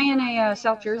Matt Ryan a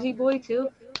South Jersey boy too?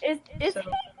 Is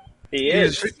he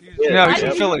is? No, he's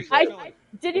from Philly. I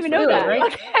didn't even know that. Right?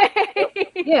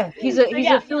 Okay. Yeah, he's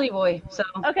a Philly boy. So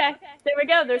okay, there we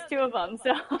go. There's 2 of them.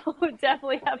 So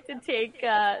definitely have to take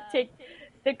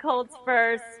the Colts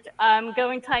first.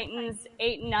 Going Titans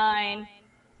 8-9,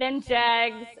 then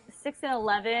Jags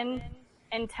 6-11,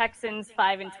 and Texans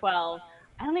 5-12.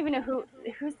 I don't even know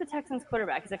who's the Texans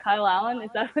quarterback. Is it Kyle Allen? Is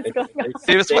that what's going on?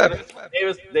 Davis Webb.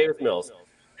 Davis Mills.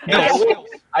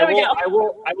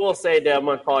 I will say that I'm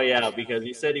going to call you out because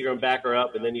you said you're going to back her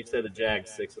up, and then you said the Jags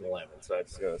 6-11. So I'm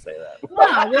just going to say that. No,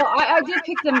 well, I did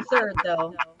pick them third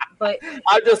though, but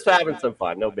I'm just having some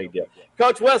fun. No big deal.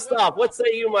 Coach Westhoff, what say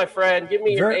you, my friend? Give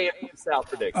me your AFC South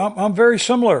prediction. I'm very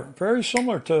similar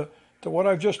to what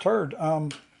I've just heard.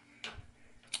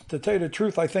 To tell you the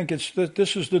truth, I think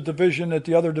this is the division that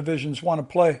the other divisions want to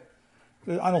play.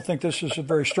 I don't think this is a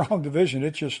very strong division.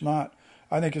 It's just not.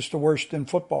 I think it's the worst in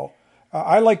football.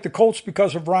 I like the Colts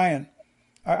because of Ryan.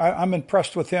 I'm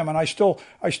impressed with him, and I still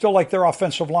like their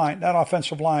offensive line. That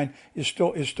offensive line is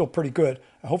still pretty good.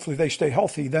 Hopefully they stay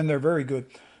healthy, then they're very good.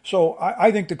 So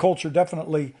I think the Colts are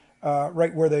definitely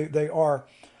right where they are.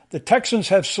 The Texans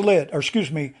have slid, or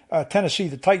excuse me, Tennessee,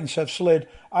 the Titans have slid.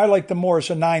 I like them more as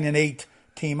a 9-8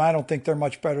 team. I don't think they're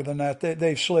much better than that.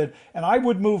 They've slid. And I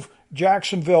would move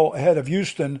Jacksonville ahead of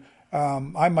Houston.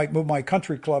 I might move my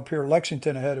country club here,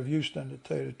 Lexington, ahead of Houston, to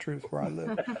tell you the truth, where I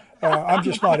live. I'm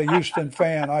just not a Houston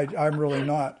fan. I'm really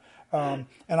not. And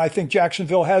I think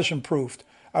Jacksonville has improved.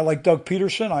 I like Doug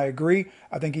Peterson. I agree.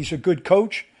 I think he's a good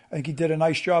coach. I think he did a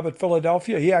nice job at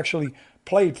Philadelphia. He actually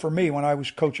played for me when I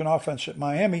was coaching offense at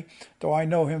Miami, though I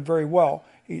know him very well.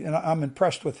 And I'm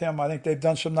impressed with him. I think they've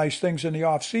done some nice things in the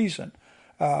offseason.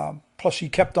 Plus, he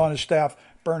kept on his staff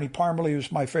Bernie Parmalee,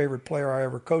 who's my favorite player I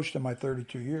ever coached in my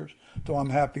 32 years. So I'm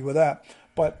happy with that.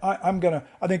 But I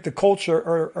think the Colts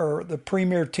are the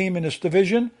premier team in this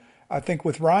division. I think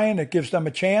with Ryan, it gives them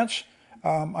a chance.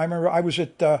 I remember I was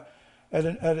at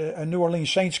a New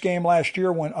Orleans Saints game last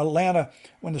year when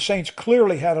the Saints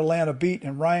clearly had Atlanta beat,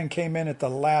 and Ryan came in at the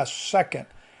last second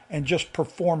and just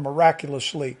performed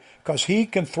miraculously because he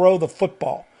can throw the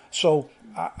football. So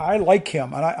I like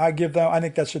him, and I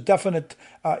think that's a definite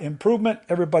improvement.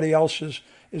 Everybody else is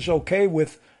okay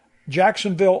with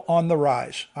Jacksonville on the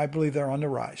rise. I believe they're on the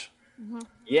rise. Mm-hmm.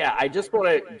 Yeah, I just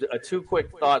want two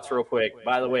quick thoughts real quick.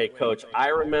 By the way, Coach, I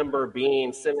remember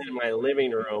sitting in my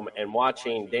living room and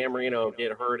watching Dan Marino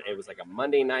get hurt. It was like a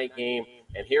Monday night game,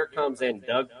 and here comes in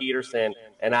Doug Peterson.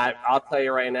 And I'll tell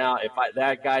you right now,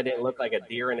 that guy didn't look like a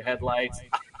deer in headlights.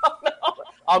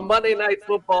 On Monday Night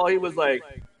Football, he was like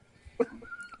 –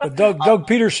 But Doug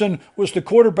Peterson was the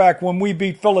quarterback when we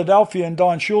beat Philadelphia, and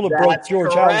Don Shula broke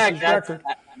George Halas's record.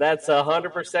 That's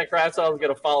 100% correct. That's what I was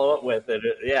going to follow up with.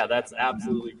 Yeah, that's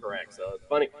absolutely correct. So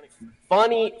it's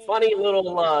funny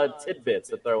little tidbits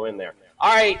to throw in there.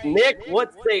 All right, Nick,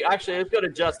 let's go to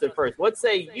Justin first. What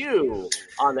say you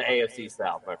on the AFC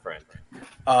South, my friend?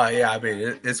 Yeah, I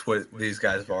mean, it's what these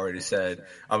guys have already said.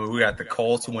 I mean, we got the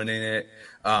Colts winning it.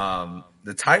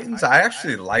 The Titans, I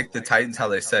actually like the Titans, how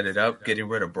they set it up, getting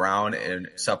rid of Brown and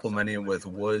supplementing with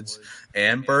Woods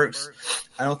and Burks.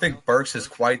 I don't think Burks is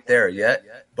quite there yet,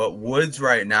 but Woods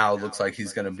right now looks like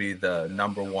he's going to be the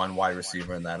number one wide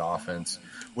receiver in that offense,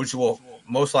 which will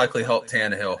most likely help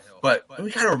Tannehill. But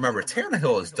we got to remember,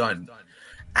 Tannehill has done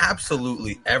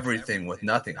absolutely everything with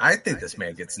nothing. I think this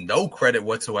man gets no credit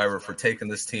whatsoever for taking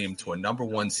this team to a number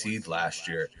one seed last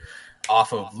year,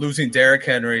 off of losing Derrick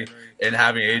Henry and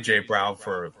having A.J. Brown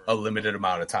for a limited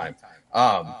amount of time.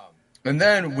 And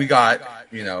then we got,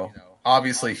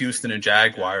 obviously Houston and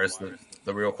Jaguars,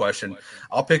 the real question.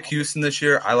 I'll pick Houston this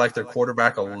year. I like their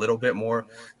quarterback a little bit more.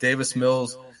 Davis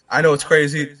Mills, I know it's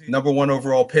crazy, number one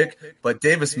overall pick, but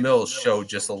Davis Mills showed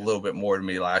just a little bit more to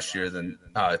me last year than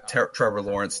Trevor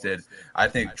Lawrence did. I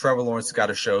think Trevor Lawrence got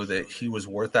to show that he was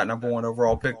worth that number one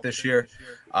overall pick this year.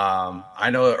 I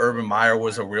know that Urban Meyer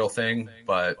was a real thing,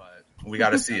 but we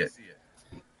got to see it.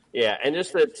 Yeah, and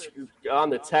just on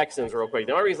the Texans real quick,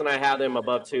 the only reason I have them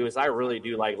above 2 is I really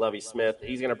do like Lovie Smith.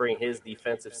 He's going to bring his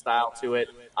defensive style to it.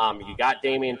 You got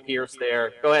Damian Pierce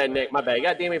there. Go ahead, Nick. My bad. You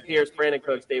got Damian Pierce, Brandon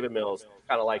Cooks, David Mills.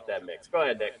 Kind of like that mix. Go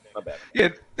ahead, Nick. My bad. Yeah,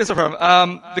 that's no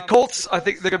problem. The Colts, I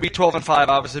think they're going to be 12-5,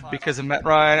 obviously, because of Matt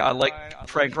Ryan. I like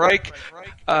Frank Reich.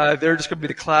 They're just going to be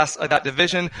the class of that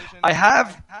division. I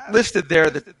have listed there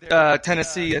that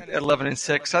Tennessee at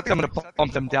 11-6. I think I'm going to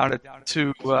bump them down to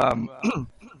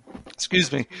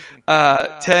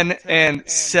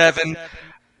 10-7.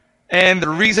 And the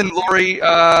reason, Lori,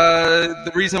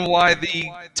 the reason why the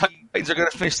Titans are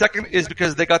going to finish second is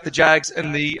because they got the Jags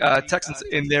and the Texans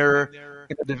in the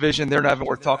division. They're not even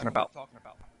worth talking about.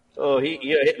 Oh,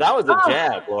 that was a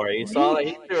jab, Lori. You saw that?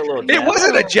 He threw a little jab. It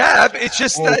wasn't a jab. It's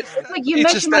just that you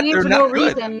mentioned my name for no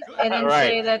reason and then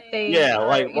say that they. Yeah,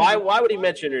 why would he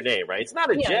mention your name, right? It's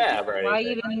not a jab or anything. Why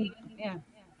even? Yeah.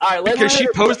 All right, because she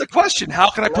posed the question, how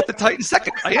can I put the Titans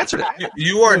second? I answered it.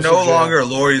 You are no longer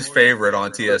Lori's favorite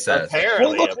on TSS.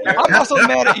 Apparently. Well, look, I'm also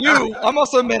mad at you. I'm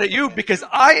also mad at you because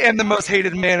I am the most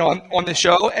hated man on the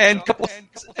show, and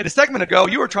a segment ago,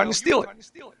 you were trying to steal it.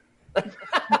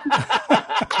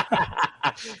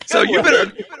 So you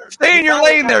better stay in your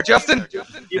lane there, Justin.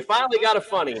 You finally got a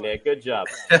funny, Nick. Good job.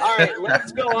 All right,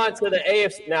 let's go on to the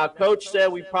AFC. Now, Coach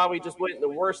said we probably just went in the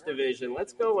worst division.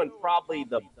 Let's go in probably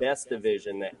the best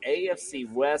division, the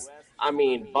AFC West. I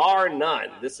mean, bar none,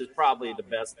 this is probably the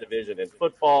best division in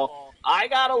football. I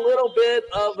got a little bit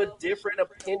of a different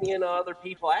opinion of other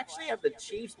people. I actually have the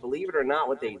Chiefs, believe it or not,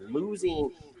 with a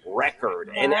losing record.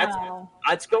 Wow. And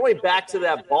that's going back to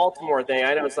that Baltimore thing.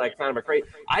 I know it's like kind of a crazy.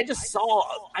 I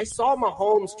saw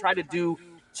Mahomes try to do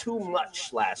too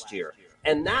much last year,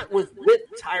 and that was with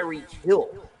Tyreek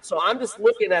Hill. So I'm just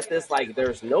looking at this like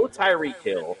there's no Tyreek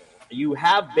Hill. You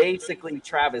have basically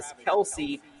Travis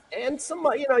Kelce and some,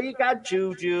 you got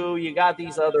Juju, you got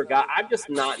these other guys. I'm just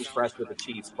not impressed with the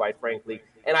Chiefs, quite frankly.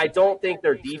 And I don't think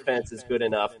their defense is good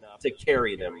enough to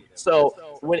carry them. So,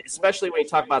 especially when you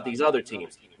talk about these other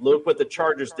teams, look what the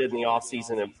Chargers did in the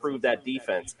offseason, improve that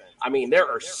defense. I mean, there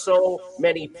are so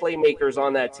many playmakers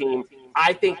on that team.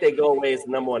 I think they go away as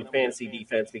the number one fantasy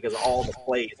defense because all the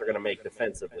plays are going to make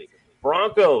defensively.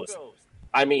 Broncos,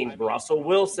 I mean, Russell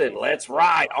Wilson, let's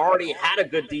ride. Already had a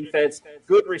good defense,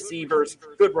 good receivers,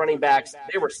 good running backs.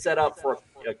 They were set up for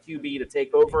a QB to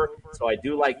take over, so I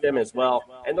do like them as well.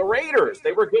 And the Raiders,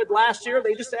 they were good last year.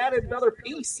 They just added another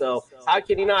piece, so how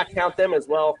can you not count them as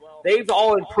well? They've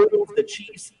all improved. The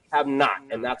Chiefs have not,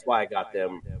 and that's why I got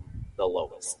them the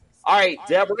lowest. All right,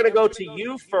 Deb, we're going to go to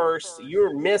you first.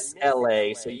 You're Miss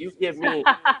LA, so you give me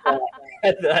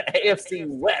the AFC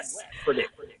West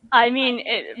prediction. I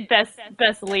mean,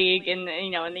 best league in the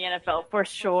NFL for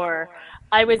sure.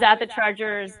 I was at the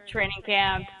Chargers training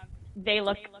camp. They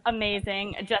look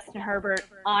amazing. Justin Herbert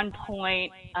on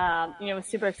point. Was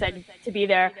super excited to be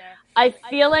there. I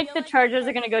feel like the Chargers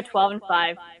are going to go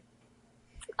 12-5.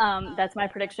 That's my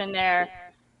prediction there.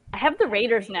 I have the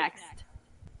Raiders next.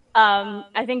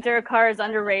 I think Derek Carr is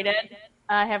underrated.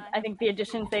 I think the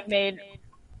additions they've made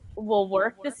will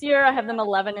work this year. I have them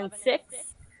 11-6.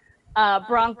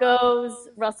 Broncos,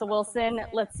 Russell Wilson.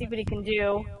 Let's see what he can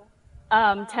do.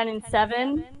 10-7.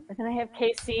 And then I have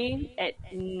KC at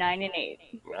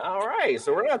 9-8. All right,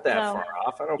 so we're not that far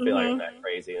off. I don't feel like that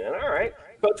crazy then. All right,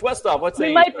 Coach Westhoff, what's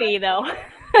we might be though.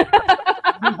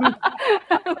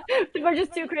 We're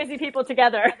just two crazy people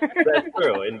together. That's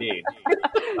true, indeed.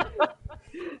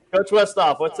 Coach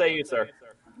Westhoff, what say you, sir?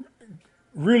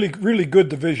 Really, really good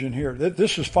division here.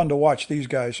 This is fun to watch these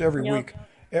guys every week,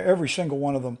 every single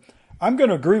one of them. I'm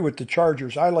going to agree with the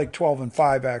Chargers. I like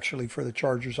 12-5 actually for the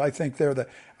Chargers. I think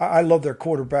I love their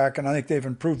quarterback, and I think they've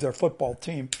improved their football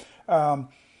team. The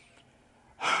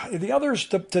others,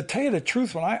 to tell you the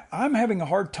truth, I'm having a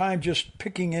hard time just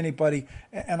picking anybody,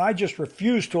 and I just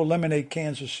refuse to eliminate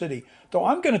Kansas City. Though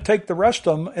I'm going to take the rest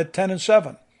of them at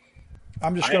 10-7.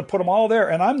 I'm just going to put them all there,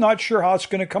 and I'm not sure how it's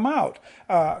going to come out.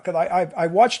 Because I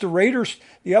watched the Raiders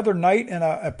the other night in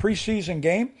a preseason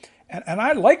game, and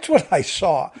I liked what I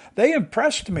saw. They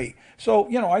impressed me. So,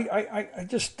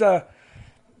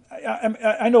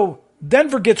 I know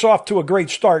Denver gets off to a great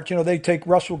start. They take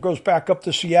Russell, goes back up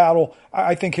to Seattle.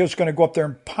 I think he's going to go up there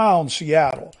and pound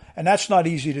Seattle. And that's not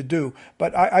easy to do.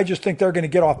 But I just think they're going to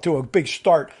get off to a big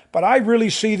start. But I really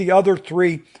see the other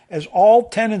three as all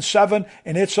 10-7,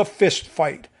 and it's a fist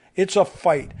fight. It's a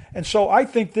fight. And so I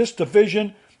think this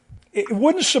division, it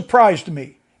wouldn't surprise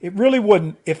me. It really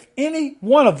wouldn't. If any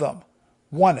one of them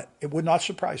won it, it would not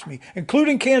surprise me,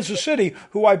 including Kansas City,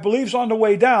 who I believe is on the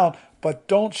way down. But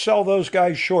don't sell those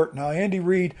guys short. Now, Andy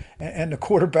Reid and the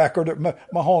quarterback, or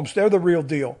Mahomes, they're the real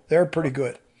deal. They're pretty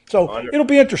good. So it'll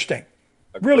be interesting.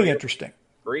 Really interesting.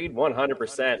 Agreed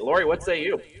 100%. Lori, what say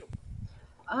you?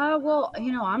 Well,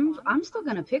 I'm still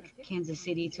going to pick Kansas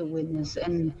City to win this.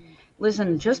 And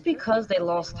listen, just because they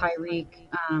lost Tyreek,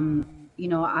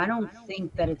 I don't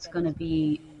think that it's going to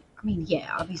be,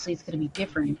 obviously it's going to be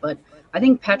different, but I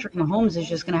think Patrick Mahomes is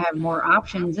just going to have more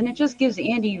options, and it just gives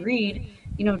Andy Reid,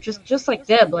 just like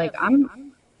Deb,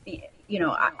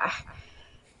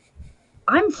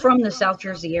 I'm from the South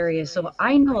Jersey area, so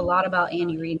I know a lot about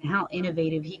Andy Reid and how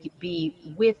innovative he could be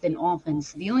with an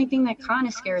offense. The only thing that kind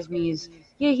of scares me is,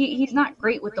 he's not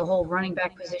great with the whole running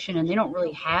back position, and they don't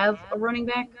really have a running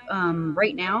back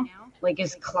right now. Like,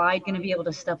 is Clyde going to be able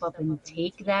to step up and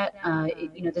take that?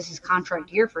 This is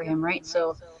contract year for him, right?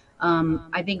 So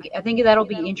I think that'll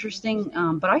be interesting.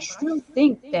 But I still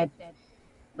think that,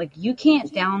 you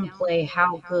can't downplay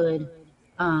how good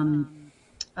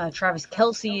Travis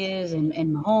Kelce is and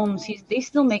Mahomes. They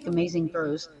still make amazing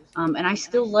throws. And I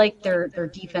still like their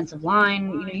defensive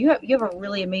line. You have a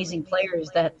really amazing players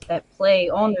that play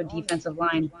on their defensive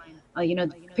line.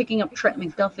 Picking up Trent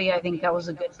McDuffie, I think that was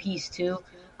a good piece too,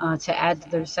 to add to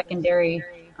their secondary.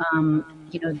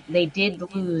 They did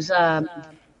lose. I'm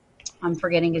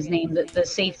forgetting his name. The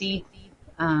safety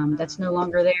that's no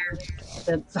longer there.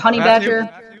 The Honey Badger.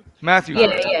 Matthew.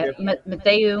 Yeah.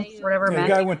 Matthew, whatever. The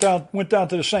guy went down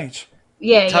to the Saints.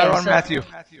 Yeah. Tyrann Mathieu.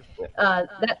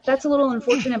 That's a little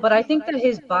unfortunate, but I think that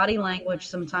his body language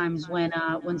sometimes when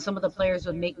some of the players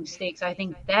would make mistakes, I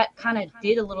think that kind of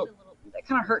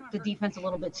hurt the defense a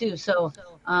little bit too. So,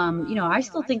 I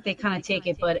still think they kind of take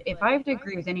it, but if I have to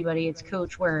agree with anybody, it's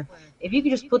coach. Where if you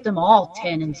could just put them all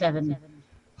 10-7,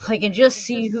 and just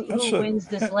see who wins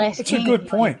this last game. It's a good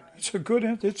point. It's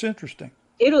interesting.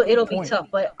 It'll be tough,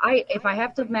 but if I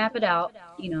have to map it out,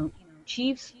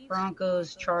 Chiefs,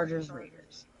 Broncos, Chargers,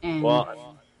 Raiders, and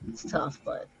it's tough,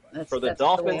 but for the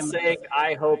Dolphins' sake,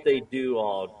 I hope they do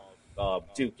all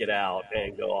duke it out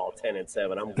and go all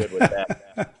 10-7. I'm good with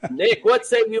that. Nick, what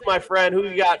say you, my friend? Who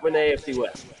you got in the AFC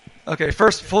West? Okay,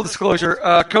 first, full disclosure,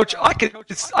 Coach, I could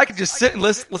just sit and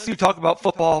listen to you talk about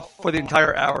football for the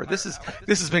entire hour. This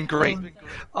has been great.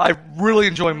 I really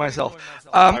enjoy myself.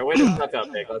 All right, wait a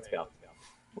second, Nick. Let's go.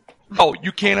 Oh,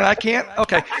 you can and I can't?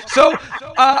 Okay. So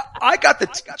I got the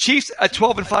Chiefs at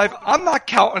 12-5. I'm not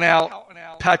counting out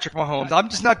Patrick Mahomes. I'm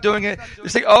just not doing it. They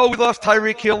say, we lost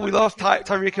Tyreek Hill. We lost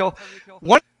Tyreek Hill.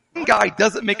 One guy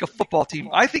doesn't make a football team.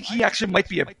 I think he actually might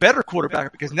be a better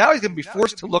quarterback because now he's going to be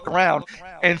forced to look around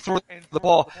and throw the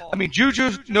ball. I mean,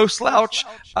 Juju, no slouch.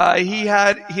 He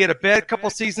had a bad couple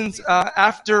seasons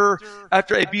after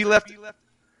AB left.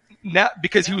 Now,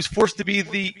 because he was forced to be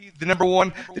the number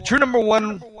one, the true number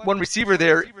one receiver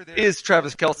there is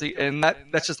Travis Kelce, and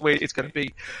that's just the way it's going to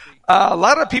be. A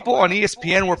lot of people on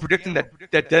ESPN were predicting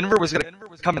that Denver was going to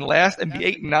come in last and be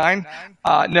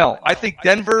 8-9. No, I think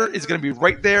Denver is going to be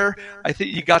right there. I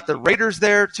think you got the Raiders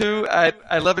there too at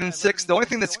 11-6. The only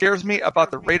thing that scares me about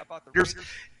the Raiders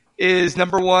is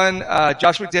number one,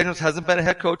 Josh McDaniels hasn't been a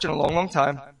head coach in a long, long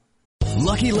time.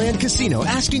 Lucky Land Casino,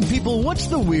 asking people, what's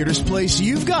the weirdest place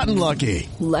you've gotten lucky?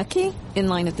 Lucky? In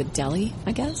line at the deli,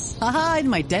 I guess? Aha, in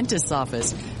my dentist's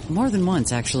office. More than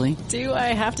once, actually. Do I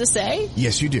have to say?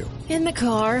 Yes, you do. In the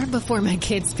car before my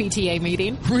kids' PTA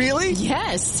meeting. Really?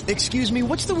 Yes. Excuse me,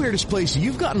 what's the weirdest place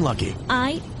you've gotten lucky?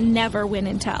 I never win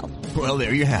and tell. Well,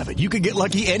 there you have it. You can get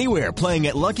lucky anywhere, playing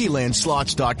at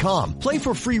LuckyLandSlots.com. Play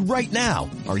for free right now.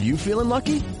 Are you feeling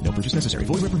lucky? No purchase necessary.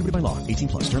 Void where prohibited by law.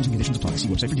 18+. Terms and conditions apply. See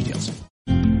website for details.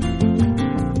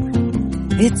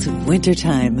 It's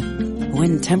wintertime.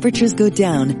 When temperatures go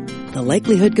down, the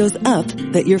likelihood goes up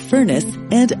that your furnace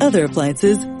and other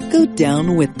appliances go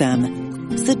down with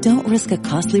them. So don't risk a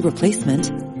costly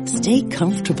replacement. Stay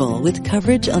comfortable with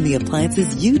coverage on the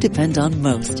appliances you depend on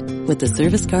most with the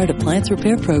Service Guard Appliance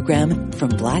Repair Program from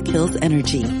Black Hills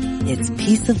Energy. It's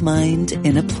peace of mind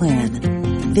in a plan.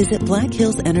 Visit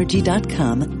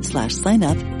blackhillsenergy.com/sign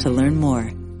up to learn more.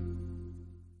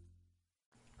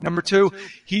 Number two,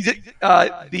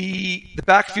 the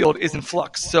backfield is in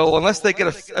flux. So unless they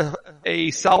get a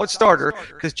solid starter,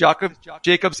 because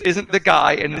Jacobs isn't the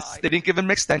guy, and they didn't give him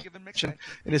an extension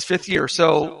in his 5th year.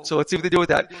 So let's see what they do with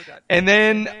that. And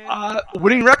then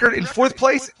winning record in 4th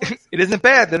place, it isn't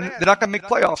bad. They're not going to make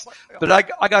playoffs. But I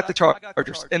got the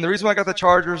Chargers, and the reason why I got the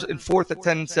Chargers in 4th at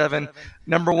 10-7,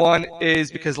 number one,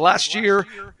 is because last year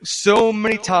so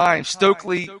many times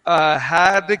Stokely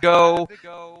had to go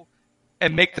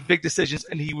and make the big decisions,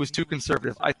 and he was too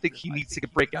conservative. I think he needs to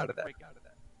break out of that.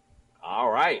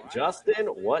 All right, Justin,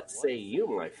 what say you,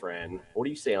 my friend? What do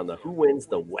you say on who wins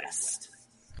the West?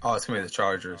 Oh, it's going to be the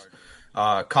Chargers.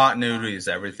 Continuity is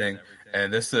everything,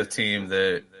 and this is a team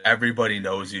that everybody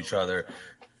knows each other.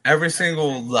 Every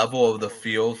single level of the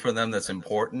field for them that's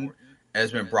important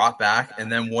has been brought back,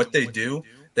 and then what they do,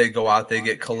 they go out, they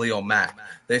get Khalil Mack.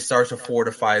 They start to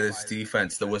fortify this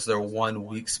defense that was their one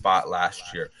weak spot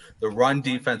last year. The run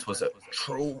defense was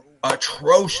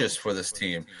atrocious for this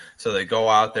team. So they go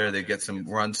out there, they get some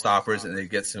run stoppers, and they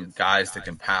get some guys that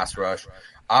can pass rush.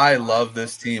 I love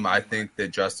this team. I think that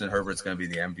Justin Herbert's going to be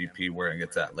the MVP. We're going to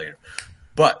get to that later.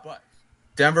 But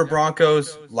Denver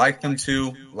Broncos, like them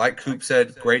too. Like Coop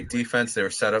said, great defense. They were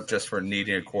set up just for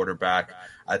needing a quarterback.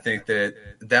 I think that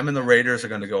them and the Raiders are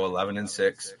going to go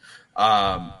 11-6.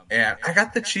 And I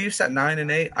got the Chiefs at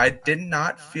 9-8. I did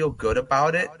not feel good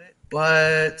about it,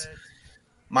 but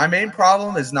my main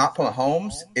problem is not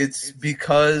Mahomes. It's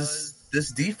because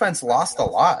this defense lost a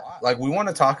lot. Like, we want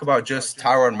to talk about just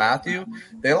Tyrann Mathieu.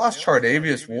 They lost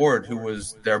Chardavius Ward, who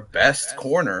was their best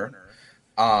corner.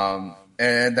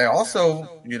 And they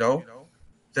also,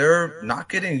 they're not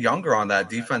getting younger on that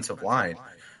defensive line.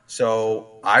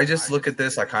 So I just look at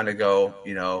this, I kind of go,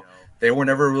 They were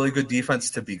never a really good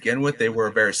defense to begin with. They were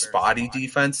a very spotty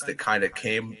defense that kind of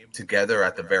came together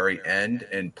at the very end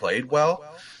and played well.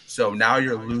 So now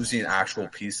you're losing actual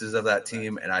pieces of that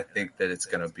team, and I think that it's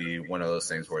going to be one of those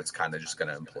things where it's kind of just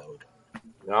going to implode.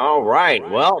 All right.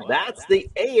 Well, that's the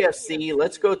AFC.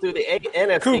 Let's go through the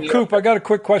NFC. Coop, I got a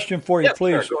quick question for you, yes,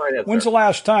 please. Sir. Go ahead, When's the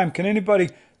last time? Can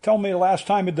anybody tell me the last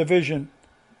time a division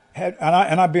had,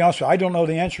 and I'll be honest with you, I don't know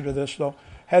the answer to this, though,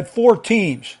 had 4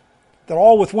 teams that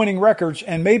all with winning records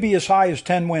and maybe as high as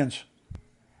 10 wins?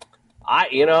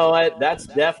 You know what? That's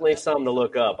definitely something to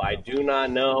look up. I do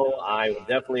not know. I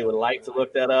definitely would like to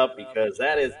look that up because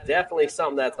that is definitely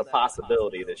something that's a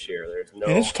possibility this year. There's no.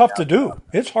 And it's tough to do.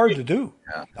 It's hard to do.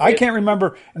 Yeah. I can't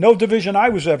remember no division I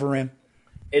was ever in.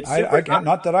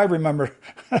 Not that I remember.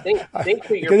 Think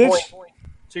to your point.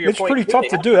 It's pretty tough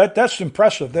to do. That's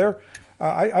impressive.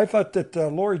 I thought that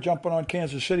Lori jumping on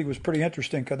Kansas City was pretty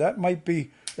interesting because that might be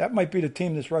the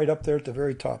team that's right up there at the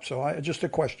very top. So just a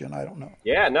question. I don't know.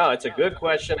 Yeah, no, it's a good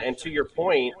question. And to your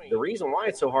point, the reason why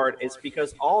it's so hard is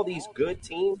because all these good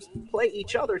teams play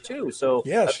each other too. So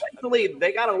eventually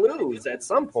they got to lose at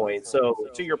some point. So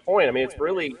to your point, I mean, it's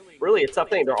really, really a tough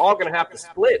thing. They're all going to have to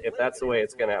split if that's the way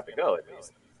it's going to have to go at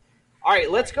least. All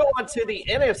right, let's go on to the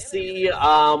NFC.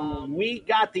 We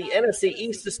got the NFC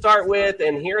East to start with,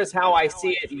 and here's how I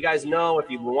see it. You guys know, if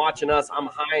you've been watching us, I'm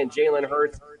high in Jalen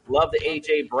Hurts. Love the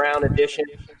A.J. Brown addition.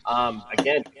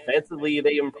 Again, defensively,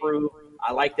 they improve.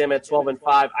 I like them at 12-5.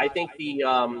 I think the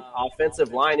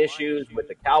offensive line issues with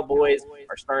the Cowboys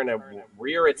are starting to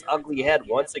rear its ugly head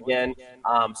once again.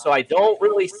 So I don't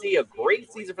really see a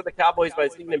great season for the Cowboys, but I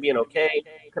see them being okay.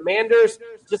 Commanders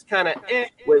just kind of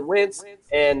with Wentz,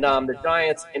 and the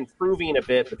Giants improving a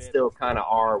bit, but still kind of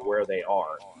are where they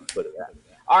are. Put it that.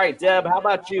 All right, Deb, how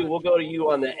about you? We'll go to you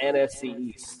on the NFC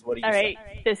East. What do you All say?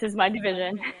 right, this is my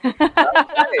division. Okay,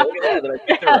 look at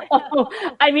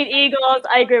that. I mean, Eagles,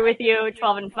 I agree with you,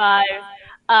 12-5.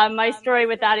 My story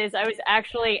with that is I was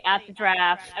actually at the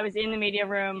draft. I was in the media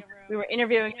room. We were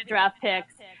interviewing the draft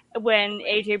picks when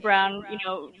A.J. Brown,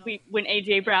 when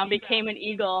A.J. Brown became an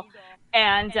Eagle.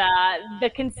 And the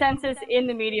consensus in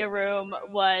the media room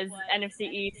was NFC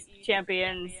East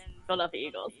champions, Philadelphia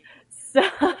Eagles. So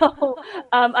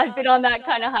I've been on that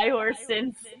kind of high horse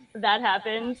since that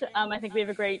happened. I think we have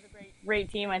a great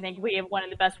team. I think we have one of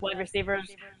the best wide receivers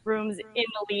rooms in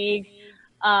the league.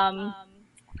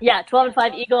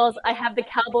 12-5 Eagles. I have the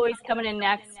Cowboys coming in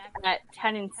next at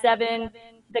 10-7.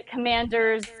 The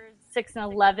Commanders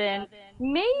 6-11,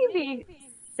 maybe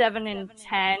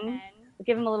 7-10.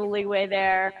 Give them a little leeway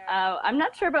there. I'm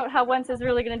not sure about how Wentz is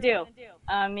really going to do.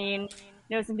 I mean,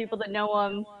 know some people that know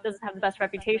him, doesn't have the best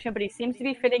reputation, but he seems to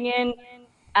be fitting in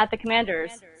at the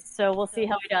Commanders. So we'll see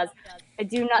how he does. I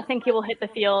do not think he will hit the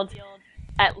field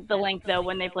at the length, though,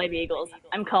 when they play the Eagles.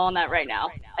 I'm calling that right now.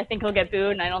 I think he'll get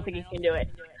booed, and I don't think he can do it.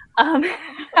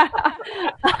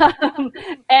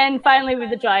 And finally, with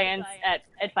the Giants at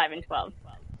 5-12.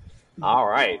 All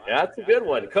right, that's a good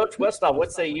one. Coach Westhoff,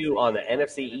 what say you on the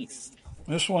NFC East?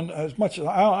 This one, as much as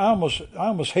I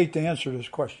almost hate to answer this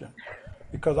question,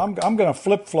 because I'm going to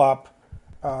flip-flop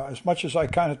as much as I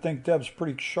kind of think Deb's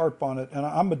pretty sharp on it, and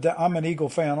I'm an Eagle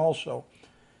fan also.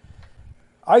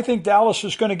 I think Dallas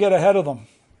is going to get ahead of them.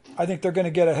 I think they're going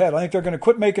to get ahead. I think they're going to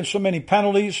quit making so many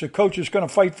penalties. The coach is going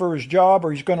to fight for his job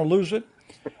or he's going to lose it.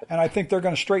 And I think they're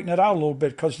going to straighten it out a little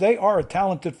bit because they are a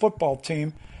talented football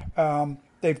team.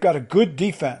 They've got a good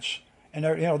defense. And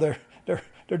their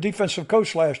defensive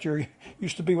coach last year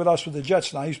used to be with us with the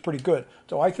Jets now. He's pretty good.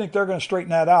 So I think they're going to straighten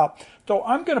that out. So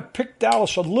I'm going to pick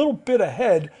Dallas a little bit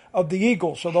ahead of the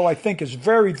Eagles, although I think it's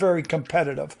very, very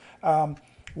competitive.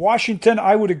 Washington,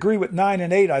 I would agree with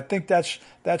 9-8. I think that's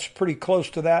pretty close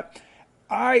to that.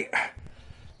 I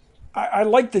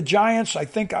like the Giants. I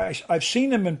think I've seen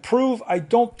them improve. I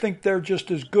don't think they're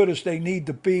just as good as they need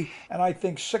to be. And I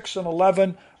think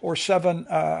 6-11 or 7,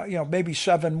 maybe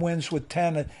 7 wins with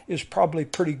 10 is probably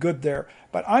pretty good there.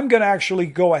 But I'm going to actually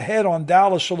go ahead on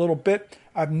Dallas a little bit.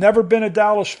 I've never been a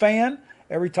Dallas fan.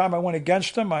 Every time I went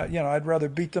against them, I'd rather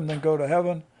beat them than go to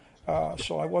heaven.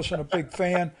 So I wasn't a big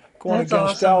fan going That's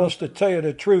against awesome. Dallas, to tell you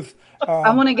the truth. I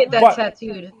want to get that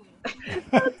tattooed.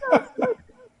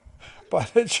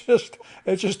 But it's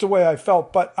just the way I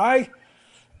felt. But I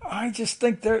just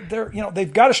think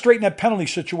they've got to straighten that penalty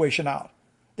situation out.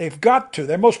 They've got to.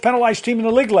 They're the most penalized team in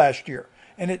the league last year.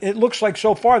 And it looks like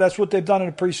so far that's what they've done in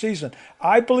the preseason.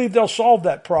 I believe they'll solve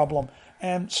that problem.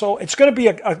 And so it's going to be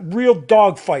a real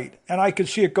dogfight. And I could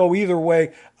see it go either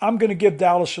way. I'm going to give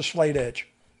Dallas a slight edge.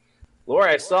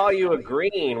 Laura, I saw you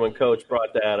agreeing when Coach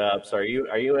brought that up. So are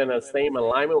you in the same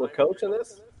alignment with Coach in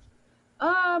this?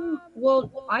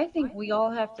 Well, I think we all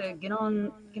have to get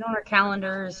on our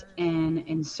calendars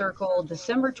and circle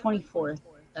December 24th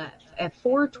at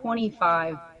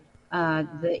 4:25.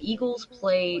 The Eagles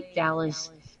play Dallas,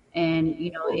 and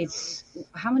it's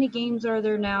how many games are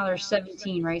there now? There's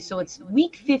 17, right? So it's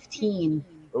week 15,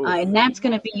 and that's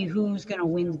going to be who's going to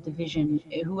win the division.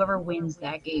 Whoever wins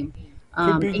that game.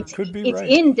 Could be it's right.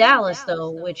 in Dallas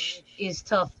though, which is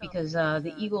tough because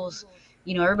the Eagles.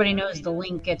 Everybody knows the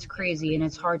link gets crazy and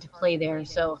it's hard to play there.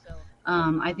 So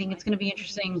I think it's going to be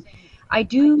interesting. I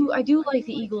do like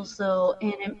the Eagles though,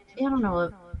 and I don't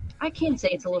know. I can't say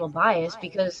it's a little biased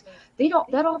because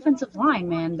that offensive line,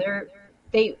 man.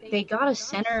 They got a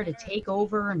center to take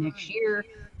over next year.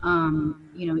 Cam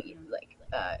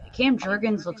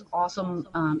Jurgens looks awesome.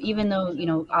 Even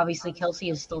though obviously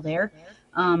Kelsey is still there.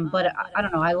 But I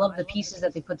don't know. I love the pieces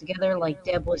that they put together. Like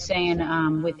Deb was saying,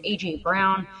 with AJ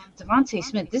Brown, Devontae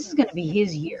Smith, this is going to be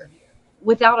his year.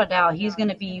 Without a doubt, he's going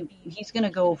to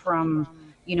go from,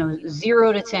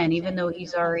 0 to 10, even though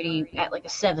he's already at like a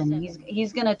 7.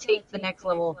 He's going to take the next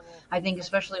level. I think,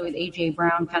 especially with AJ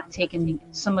Brown kind of taking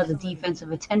some of the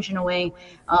defensive attention away.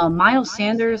 Miles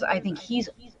Sanders, I think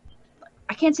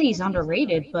I can't say he's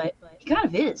underrated, but he kind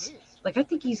of is. Like, I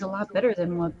think he's a lot better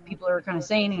than what people are kind of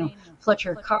saying.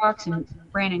 Fletcher Cox and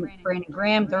Brandon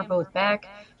Graham, they're both back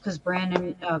because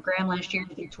Brandon Graham last year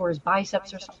he tore his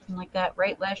biceps or something like that,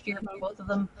 right? Last year, both of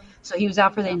them. So he was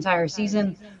out for the entire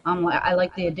season. I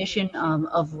like the addition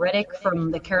of Reddick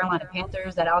from the Carolina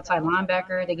Panthers, that outside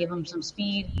linebacker. They gave him some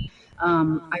speed.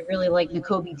 I really like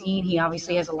Nakobe Dean. He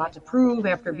obviously has a lot to prove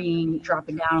after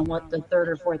dropping down in the 3rd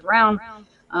or 4th round.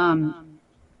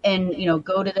 And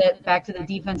go to back to the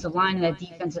defensive line and that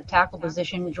defensive tackle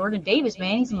position. Jordan Davis,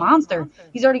 man, he's a monster.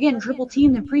 He's already getting triple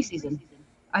teamed in preseason.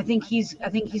 I think he's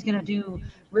going to do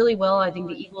really well. I think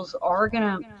the Eagles are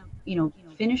going to,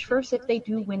 finish first if they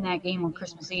do win that game on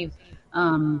Christmas Eve.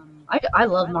 I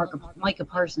love Micah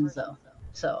Parsons though,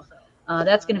 so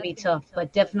that's going to be tough.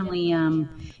 But definitely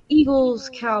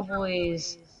Eagles,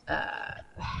 Cowboys.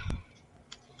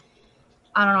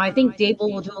 I don't know. I think Coach Dable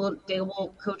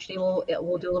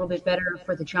will do a little bit better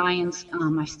for the Giants.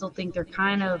 I still think they're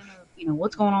kind of,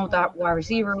 what's going on with that wide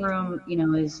receiver room,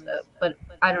 but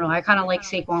I don't know. I kind of like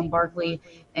Saquon Barkley,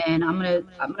 and I'm gonna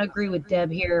agree with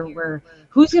Deb here. Where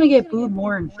who's gonna get booed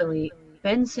more in Philly,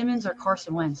 Ben Simmons or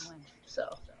Carson Wentz? So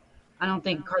I don't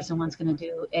think Carson Wentz gonna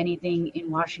do anything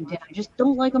in Washington. I just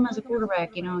don't like him as a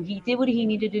quarterback. He did what he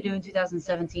needed to do in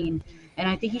 2017, and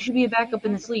I think he should be a backup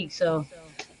in this league. So.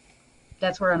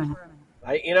 That's where I'm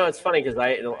at. It's funny because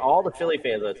all the Philly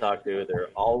fans I talk to, they're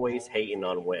always hating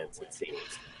on Wentz. It seems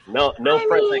no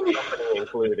present company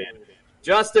included.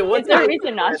 Justin, what's there a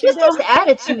reason not to? Just his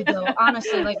attitude, though.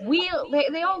 Honestly, like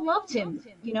they all loved him.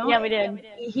 Yeah, we did.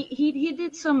 He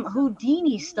did some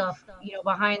Houdini stuff,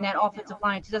 behind that offensive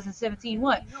line in 2017.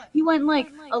 What he went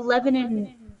like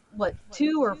 11-2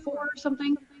 or 4 or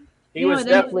something. He was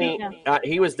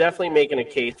definitely making a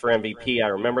case for MVP. I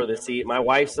remember the seat. My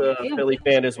wife's a Philly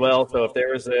fan as well. So if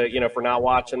there's if we're not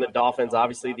watching the Dolphins,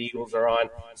 obviously the Eagles are on.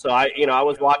 So I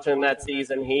was watching that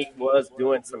season. He was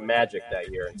doing some magic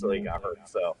that year until he got hurt.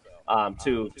 So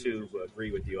to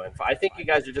agree with you, and I think you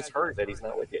guys are just hurt that he's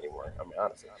not with you anymore. I mean,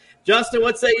 honestly, Justin,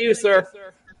 what say you, sir?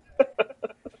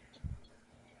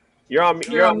 You're on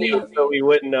mute, so we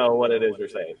wouldn't know what it is you're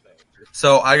saying.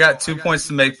 So I got 2 points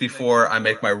to make before I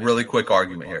make my really quick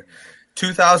argument here.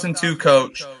 2002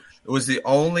 coach, it was the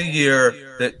only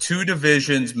year that 2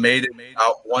 divisions made it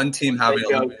out one team having a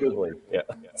Googling. Yeah.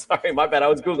 Sorry, my bad. I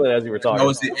was Googling as you were talking. That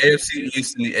was the AFC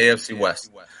East and the AFC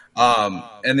West.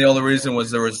 And the only reason was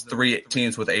there was 3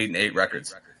 teams with 8-8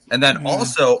 records. And then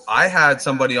also I had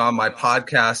somebody on my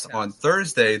podcast on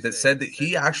Thursday that said that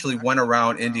he actually went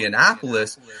around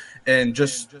Indianapolis and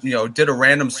just, did a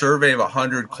random survey of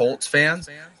 100 Colts fans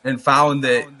and found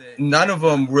that none of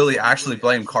them really actually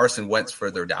blamed Carson Wentz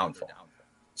for their downfall.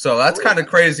 So that's kind of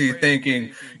crazy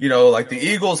thinking, like the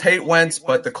Eagles hate Wentz,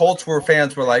 but the Colts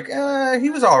fans were like, he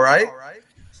was all right.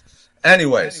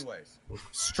 Anyways,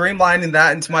 streamlining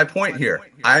that into my point here,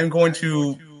 I'm going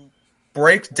to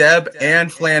break Deb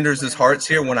and Flanders' hearts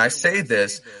here when I say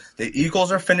this. The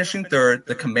Eagles are finishing 3rd,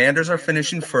 the Commanders are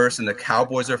finishing 1st, and the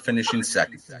Cowboys are finishing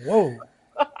 2nd. Whoa.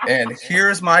 And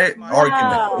here's my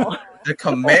argument. The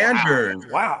Commanders,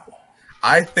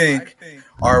 I think,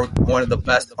 are one of the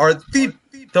best, are the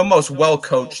most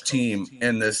well-coached team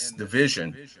in this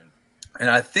division.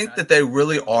 And I think that they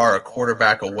really are a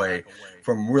quarterback away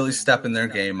from really stepping their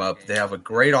game up. They have a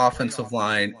great offensive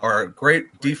line, or a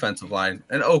great defensive line,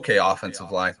 an okay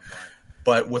offensive line.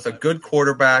 But with a good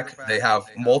quarterback, they have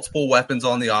multiple weapons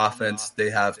on the offense. They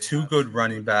have 2 good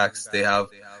running backs. They have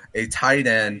a tight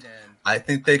end. I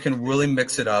think they can really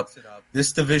mix it up.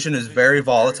 This division is very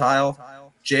volatile.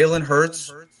 Jalen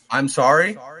Hurts, I'm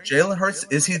sorry. Jalen Hurts,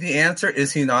 is he the answer?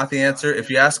 Is he not the answer? If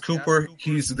you ask Cooper,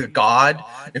 he's the god.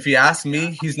 If you ask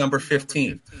me, he's number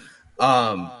 15.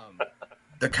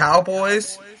 The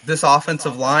Cowboys, this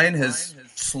offensive line has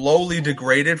slowly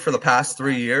degraded for the past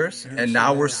 3 years, and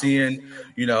now we're seeing,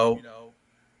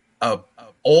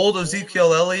 old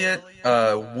Ezekiel Elliott.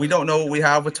 We don't know what we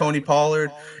have with Tony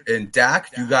Pollard. And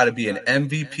Dak, you got to be an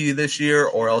MVP this year,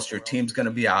 or else your team's going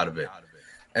to be out of it.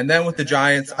 And then with the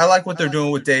Giants, I like what they're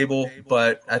doing with Dable,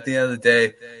 but at the end of the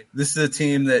day, this is a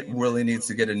team that really needs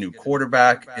to get a new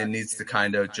quarterback and needs to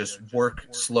kind of just work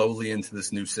slowly into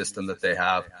this new system that they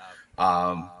have.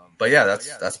 But yeah,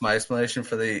 that's my explanation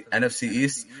for the NFC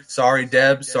East. Sorry,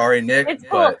 Deb. Sorry, Nick. It's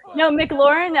cool. No,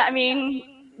 McLaurin. I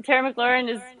mean, Terry McLaurin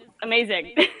is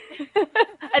amazing.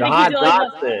 I think he's really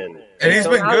Dotson. And he's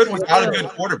been good without a good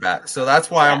quarterback, so that's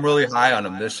why I'm really high on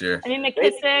him this year. I mean,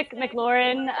 McKissick,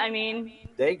 McLaurin. I mean,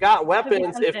 they got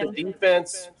weapons. If the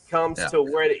defense comes to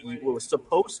where it was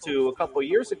supposed to a couple of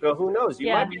years ago, who knows?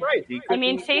 You might be right. I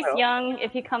mean, Chase Young,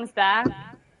 if he comes back.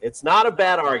 It's not a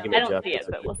bad argument, I don't Jeff. see it,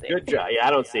 but we'll see. Good job. Yeah,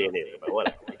 I don't see it either, but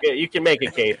whatever. You can make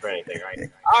a case for anything, right?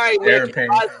 All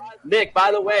right, Nick,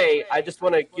 by the way, I just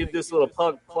want to give this little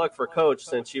plug for Coach,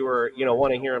 since you were,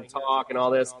 want to hear him talk and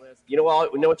all this. You know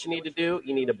what you need to do?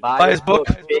 You need to buy his book,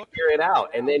 figure it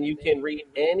out, and then you can read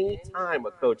any time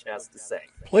what Coach has to say.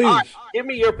 Please. All right, give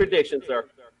me your prediction, sir.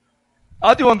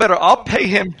 I'll do one better. I'll pay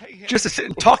him just to sit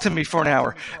and talk to me for an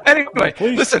hour. Anyway,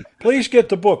 listen. Please get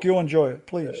the book. You'll enjoy it.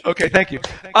 Please. Okay, thank you.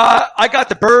 I got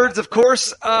the Birds, of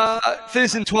course,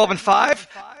 finishing 12-5.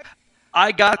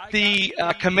 I got the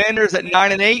Commanders at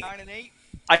 9-8.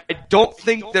 I don't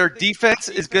think their defense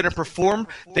is going to perform.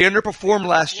 They underperformed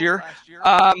last year.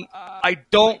 I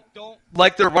don't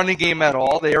like their running game at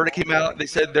all. They already came out. They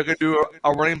said they're going to do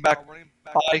a running back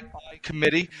by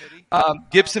committee.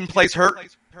 Gibson plays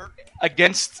hurt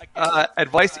against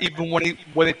advice, even when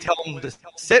they tell him to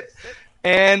sit.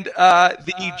 And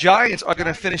the Giants are going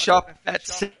to finish up at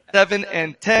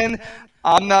 7-10.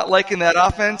 I'm not liking that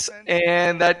offense,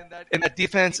 and that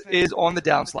defense is on the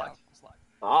downslide.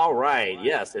 All right.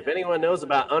 Yes. If anyone knows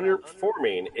about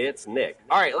underperforming, it's Nick.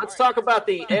 All right. Let's talk about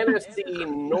the NFC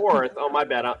North. Oh, my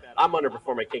bad. I'm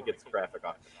underperforming. I can't get the graphic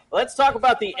off. Let's talk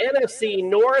about the NFC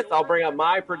North. I'll bring up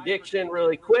my prediction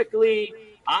really quickly.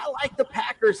 I like the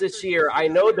Packers this year. I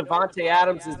know Devontae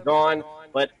Adams is gone,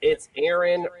 but it's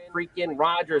Aaron freaking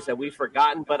Rodgers that we've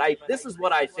forgotten. But this is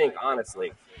what I think,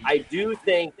 honestly. I do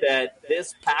think that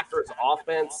this Packers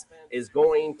offense is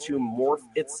going to morph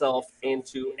itself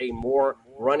into a more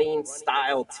running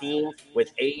style team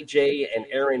with AJ and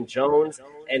Aaron Jones.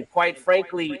 And quite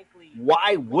frankly,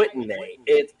 why wouldn't they?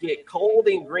 It get cold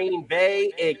in Green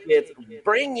Bay. It gets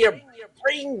bring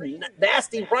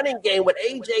nasty running game with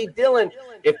AJ Dillon.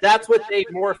 If that's what they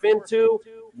morph into,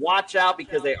 watch out,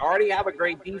 because they already have a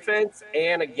great defense.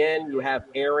 And again, you have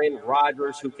Aaron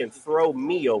Rodgers, who can throw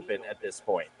me open at this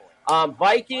point.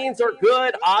 Vikings are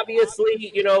good.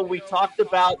 Obviously, we talked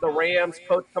about the Rams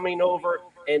coach coming over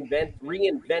and then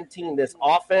reinventing this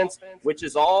offense, which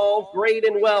is all great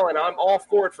and well, and I'm all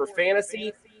for it for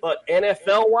fantasy. But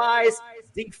NFL-wise,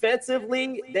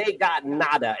 defensively, they got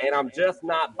nada, and I'm just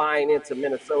not buying into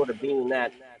Minnesota being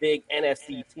that big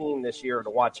NFC team this year to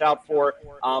watch out for.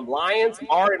 Lions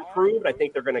are improved. I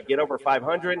think they're going to get over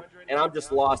 500, and I'm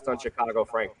just lost on Chicago,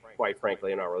 quite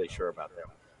frankly. I'm not really sure about them.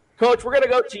 Coach, we're going to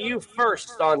go to you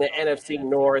first on the NFC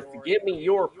North. Give me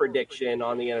your prediction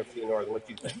on the NFC North. What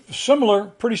you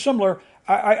think? Pretty similar.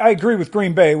 I agree with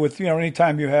Green Bay. With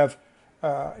anytime you have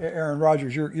Aaron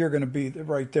Rodgers, you're going to be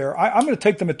right there. I'm going to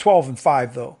take them at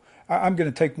 12-5, though. I'm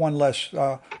going to take one less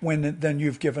win than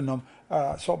you've given them.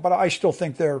 But I still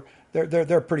think they're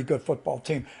a pretty good football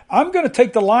team. I'm going to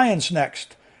take the Lions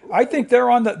next. I think they're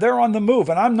on the move,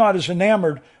 and I'm not as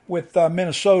enamored with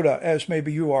Minnesota as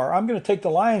maybe you are. I'm going to take the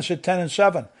Lions at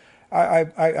 10-7.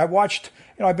 I watched.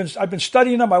 I've been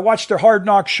studying them. I watched their Hard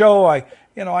Knocks show. I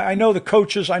know the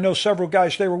coaches. I know several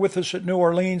guys. They were with us at New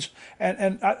Orleans,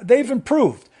 and they've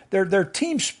improved. Their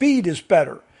team speed is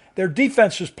better. Their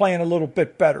defense is playing a little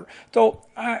bit better. So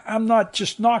I'm not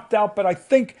just knocked out, but I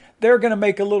think they're going to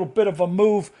make a little bit of a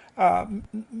move.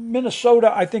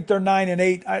 Minnesota, I think they're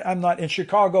 9-8. I'm not in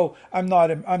Chicago. I'm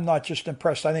not just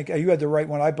impressed. I think you had the right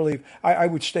one. I believe I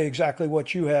would stay exactly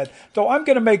what you had. So I'm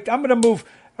going to move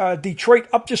Detroit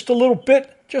up just a little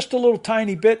bit, just a little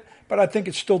tiny bit. But I think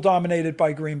it's still dominated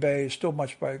by Green Bay. It's still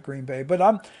much by Green Bay.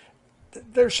 But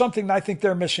there's something I think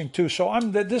they're missing too. So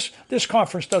this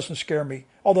conference doesn't scare me.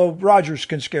 Although Rodgers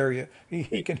can scare you,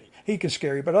 he can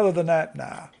scare you. But other than that,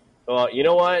 nah. Well, you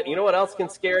know what? You know what else can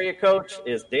scare you, Coach?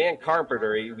 Is Dan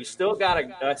Carpenter. We still got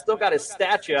his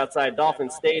statue outside Dolphin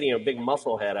Stadium. Big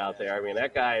muscle head out there. I mean,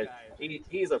 that guy.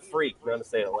 He's a freak, not to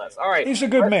say the less. All right. He's a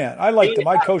good man. I liked him.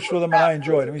 I coached with him, and I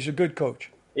enjoyed him. He's a good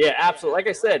coach. Yeah, absolutely. Like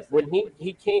I said, when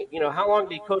he came, how long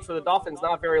did he coach for the Dolphins?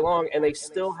 Not very long, and they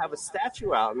still have a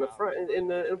statue out in the front in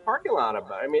the parking lot of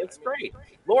it. I mean, it's great.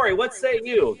 Lori, what say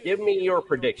you? Give me your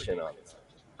prediction on this.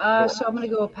 So I'm going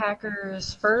to go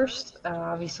Packers first.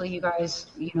 Obviously, you guys,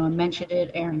 mentioned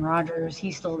it. Aaron Rodgers,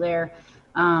 he's still there.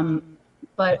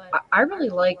 But I really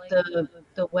like the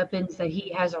weapons that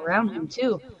he has around him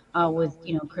too. With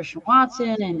Christian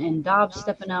Watson and Dobbs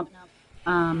stepping up.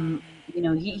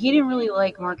 He didn't really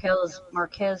like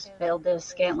Marquez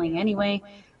Valdez-Scantling anyway,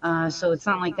 so it's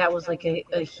not like that was like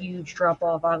a huge drop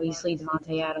off. Obviously,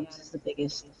 Devontae Adams is the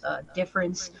biggest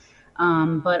difference,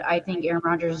 but I think Aaron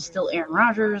Rodgers is still Aaron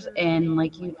Rodgers, and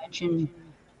like you mentioned,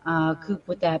 Coop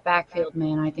with that backfield,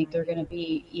 man, I think they're going to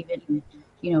be even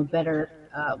better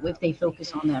if they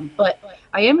focus on them. But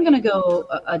I am going to go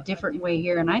a different way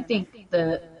here, and I think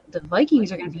the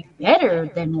Vikings are going to be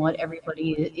better than what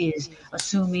everybody is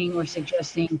assuming or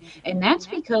suggesting, and that's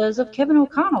because of Kevin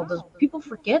O'Connell. Does people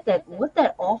forget that what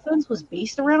that offense was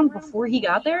based around before he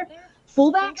got there?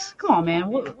 Fullbacks? Come on,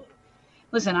 man.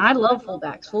 Listen, I love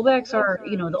fullbacks. Fullbacks are,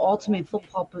 the ultimate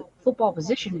football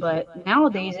position, but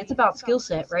nowadays it's about skill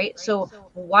set, right? So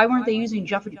why weren't they using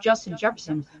Justin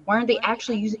Jefferson? Why aren't they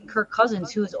actually using Kirk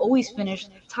Cousins, who has always finished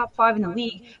top 5 in the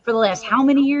league for the last how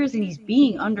many years, and he's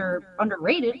being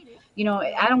underrated?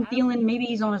 Adam Thielen, maybe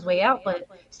he's on his way out, but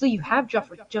still you have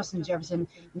Justin Jefferson.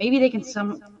 Maybe they can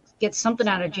get something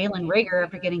out of Jalen Reagor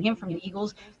after getting him from the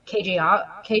Eagles. KJ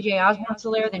Osborne's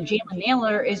still there. Then Jalen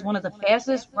Nailor is one of the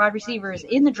fastest wide receivers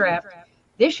in the draft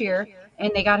this year,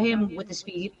 and they got him with the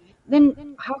speed.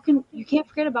 Then you can't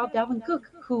forget about Dalvin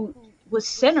Cook, who was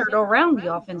centered around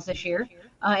the offense this year,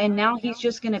 and now he's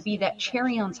just going to be that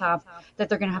cherry on top that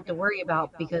they're going to have to worry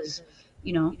about because,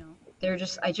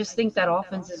 I just think that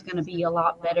offense is going to be a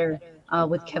lot better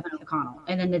with Kevin O'Connell,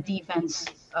 and then the defense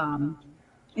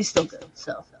is still good.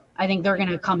 So I think they're going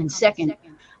to come in second.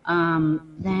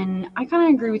 Then I kind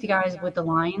of agree with you guys with the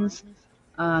Lions,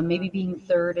 maybe being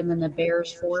third, and then the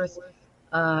Bears fourth.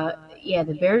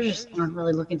 The Bears just aren't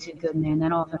really looking too good, man.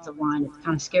 That offensive line, it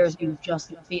kind of scares me with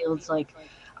Justin Fields. Like,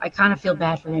 I kind of feel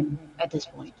bad for him at this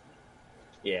point.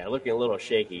 Yeah, looking a little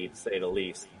shaky, to say the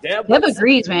least. Deb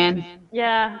agrees, man.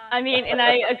 Yeah, I mean, and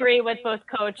I agree with both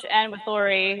Coach and with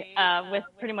Lori with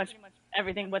pretty much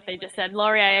everything what they just said.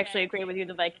 Lori, I actually agree with you.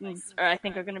 The Vikings are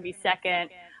going to be second.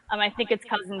 I think it's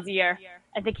Cousins' year.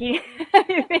 I think he's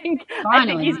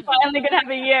finally going to have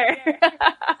a year.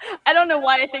 I don't know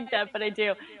why I think that, but I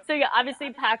do. So yeah,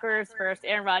 obviously Packers first.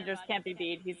 Aaron Rodgers can't be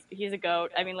beat. He's a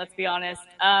GOAT. I mean, let's be honest.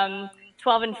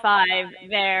 12-5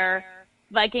 there.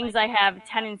 Vikings, I have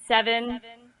 10-7.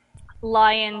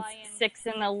 Lions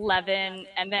 6-11,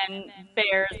 and then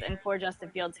Bears and poor Justin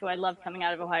Fields, who I love coming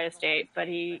out of Ohio State, but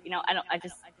I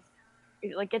just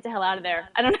get the hell out of there.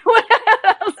 I don't know what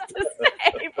else to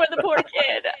say for the poor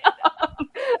kid.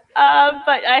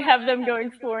 But I have them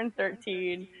going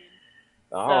 4-13.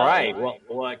 All right. Well,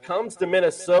 when it comes to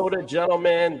Minnesota,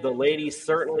 gentlemen, the ladies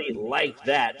certainly like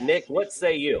that. Nick, what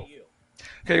say you?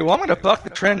 Okay, well, I'm going to buck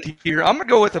the trend here. I'm going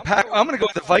to go with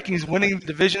the Vikings winning the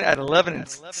division at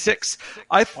 11-6.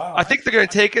 I think they're going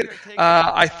to take it.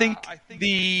 I think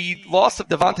the loss of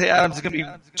Devontae Adams is going to be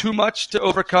too much to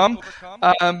overcome.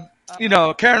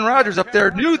 Karen Rodgers up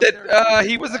there knew that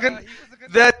he was going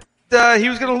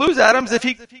to lose Adams if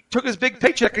he took his big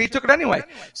paycheck, and he took it anyway.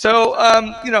 So,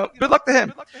 good luck to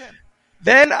him.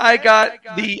 Then I got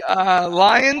the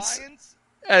Lions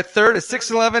at third at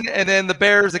 6-11, and then the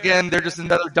Bears, again, they're just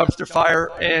another dumpster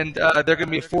fire, and they're going to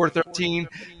be at 4-13.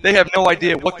 They have no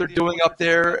idea what they're doing up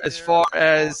there as far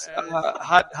as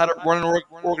how to run an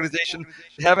organization.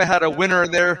 They haven't had a winner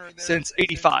in there since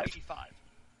 85.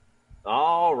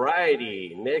 All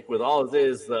righty. Nick, with all of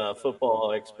his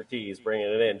football expertise, bringing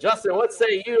it in. Justin, what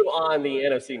say you on the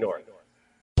NFC North?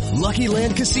 Lucky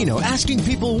Land Casino, asking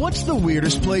people, what's the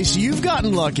weirdest place you've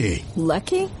gotten lucky?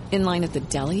 Lucky? In line at the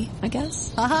deli, I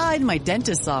guess? Aha, in my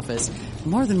dentist's office.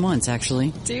 More than once,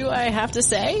 actually. Do I have to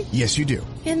say? Yes, you do.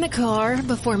 In the car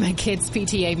before my kids'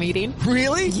 PTA meeting.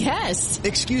 Really? Yes.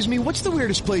 Excuse me, what's the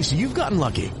weirdest place you've gotten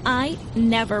lucky? I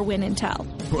never win and tell.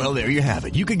 Well, there you have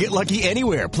it. You can get lucky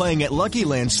anywhere, playing at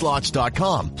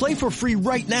LuckyLandSlots.com. Play for free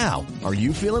right now. Are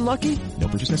you feeling lucky? No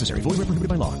purchase necessary. Void where prohibited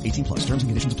by law. 18+. Terms and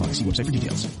conditions apply. See website for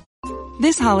details.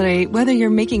 This holiday, whether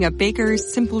you're making a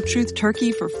Baker's Simple Truth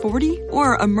turkey for 40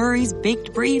 or a Murray's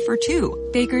Baked Brie for 2,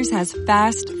 Baker's has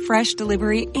fast, fresh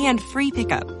delivery and free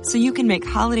pickup, so you can make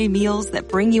holiday meals that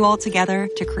bring you all together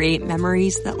to create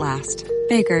memories that last.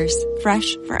 Baker's,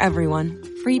 fresh for everyone.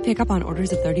 Free pickup on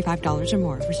orders of $35 or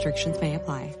more. Restrictions may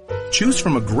apply. Choose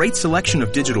from a great selection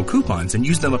of digital coupons and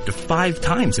use them up to 5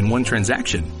 times in one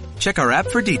transaction. Check our app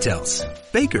for details.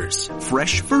 Baker's,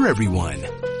 fresh for everyone.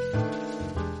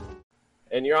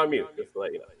 And you're on mute, just to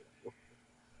let you know.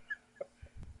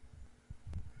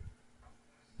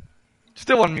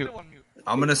 Still on mute.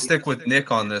 I'm going to stick with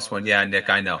Nick on this one. Yeah, Nick,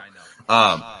 I know.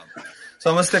 So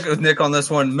I'm going to stick with Nick on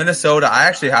this one. Minnesota, I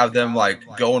actually have them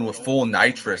going with full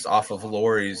nitrous off of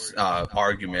Laurie's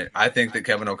argument. I think that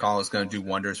Kevin O'Connell is going to do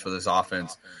wonders for this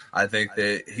offense. I think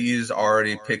that he's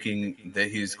already picking that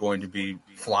he's going to be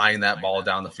flying that ball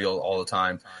down the field all the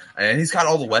time. And he's got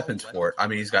all the weapons for it. I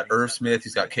mean, he's got Irv Smith,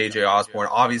 he's got KJ Osborne,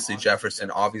 obviously Jefferson,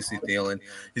 obviously Thielen.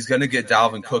 He's going to get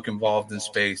Dalvin Cook involved in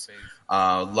space.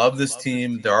 Love this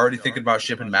team. They're already thinking about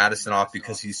shipping Madison off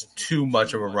because he's too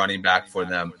much of a running back for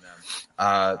them.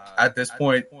 At this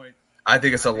point, I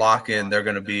think it's a lock-in. They're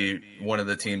going to be one of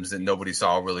the teams that nobody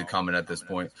saw really coming at this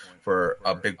point for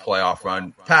a big playoff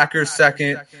run. Packers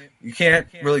second. You can't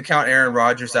really count Aaron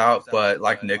Rodgers out, but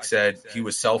like Nick said, he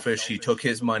was selfish. He took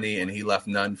his money and he left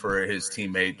none for his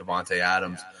teammate Devontae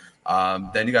Adams.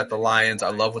 Then you got the Lions. I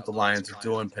love what the Lions are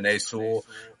doing. Penei Sewell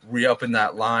re-upping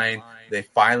that line. They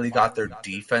finally got their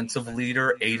defensive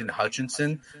leader, Aiden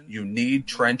Hutchinson. You need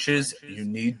trenches. You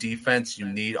need defense. You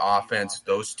need offense.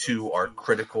 Those two are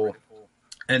critical.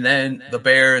 And then the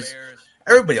Bears,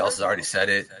 everybody else has already said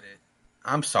it.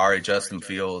 I'm sorry, Justin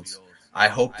Fields. I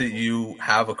hope that you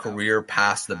have a career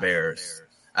past the Bears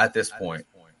at this point.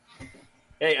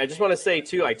 Hey, I just want to say,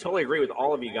 too, I totally agree with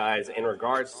all of you guys in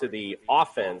regards to the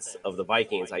offense of the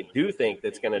Vikings. I do think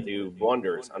that's going to do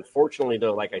wonders. Unfortunately,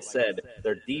 though, like I said,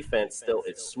 their defense still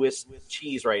is Swiss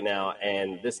cheese right now,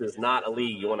 and this is not a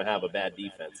league you want to have a bad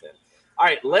defense in. All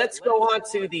right, let's go on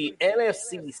to the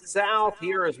NFC South.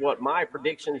 Here is what my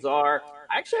predictions are.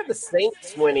 I actually have the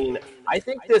Saints winning. I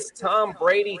think this Tom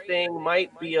Brady thing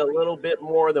might be a little bit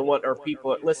more than what our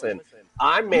people – listen,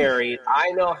 I'm married.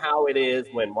 I know how it is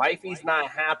when wifey's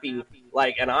not happy,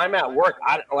 and I'm at work.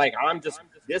 I'm just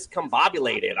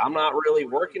discombobulated. I'm not really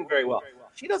working very well.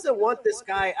 She doesn't want this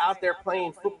guy out there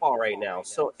playing football right now.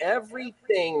 So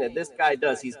everything that this guy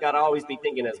does, he's got to always be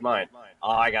thinking in his mind,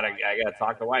 oh, I gotta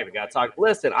talk to wife. I got to talk.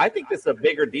 Listen, I think this is a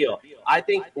bigger deal. I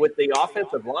think with the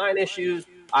offensive line issues,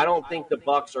 I don't think the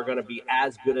Bucs are going to be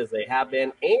as good as they have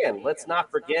been. And let's not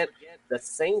forget the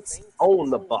Saints own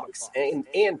the Bucs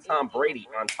and Tom Brady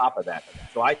on top of that.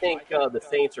 So I think the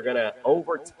Saints are going to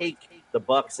overtake the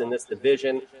Bucs in this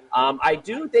division. I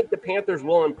do think the Panthers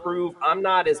will improve. I'm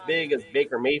not as big as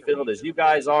Baker Mayfield as you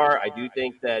guys are. I do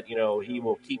think that, he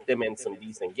will keep them in some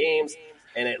decent games.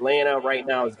 And Atlanta right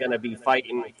now is going to be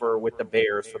fighting with the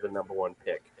Bears for the number 1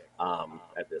 pick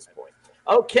at this point.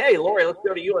 Okay, Lori, let's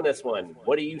go to you on this one.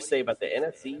 What do you say about the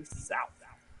NFC South?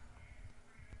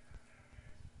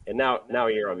 And now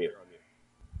you're on mute.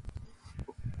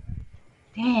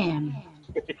 Damn.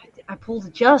 I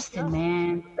pulled Justin,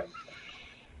 man.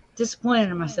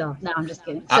 Disappointed in myself. No, I'm just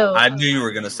kidding. So I knew you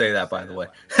were going to say that, by the way.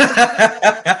 Go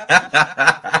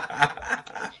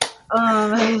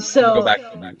back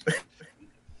to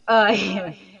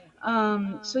that.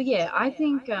 So yeah, I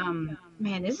think,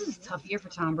 man, this is a tough year for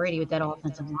Tom Brady with that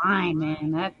offensive line,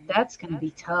 man. That's going to be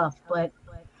tough, but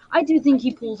I do think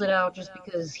he pulls it out just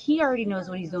because he already knows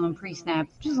what he's doing pre-snap.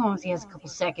 Just as long as he has a couple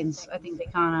seconds, I think they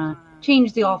kind of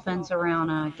change the offense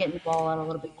around getting the ball out a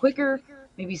little bit quicker,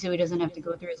 maybe so he doesn't have to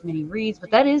go through as many reads.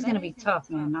 But that is going to be tough,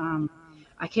 man.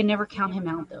 I can never count him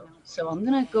out, though. So I'm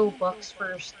going to go Bucs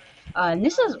first. And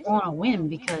this is on a whim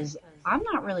because I'm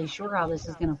not really sure how this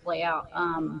is going to play out.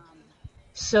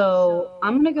 So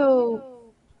I'm going to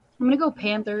go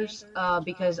Panthers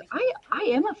because I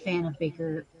am a fan of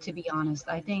Baker, to be honest.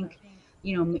 I think,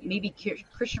 maybe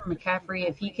Christian McCaffrey,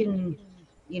 if he can,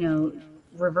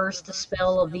 reverse the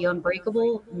spell of the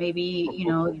unbreakable, maybe,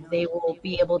 they will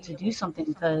be able to do something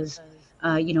because,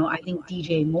 I think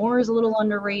DJ Moore is a little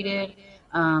underrated.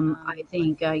 I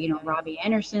think, Robbie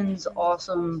Anderson's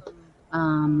awesome.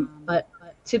 But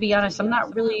to be honest, I'm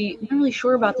not really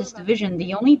sure about this division.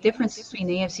 The only difference between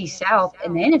the AFC South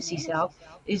and the NFC South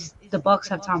is the Bucs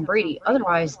have Tom Brady.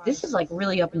 Otherwise, this is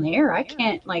really up in the air. I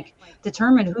can't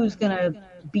determine who's gonna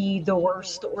be the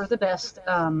worst or the best.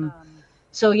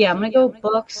 So yeah, I'm gonna go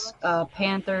Bucs,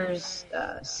 Panthers,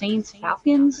 Saints,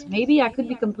 Falcons. Maybe I could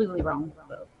be completely wrong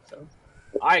though. So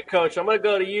All right, Coach, I'm going to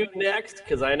go to you next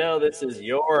because I know this is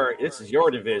your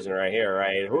division right here,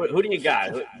 right? Who do you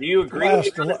got? Do you agree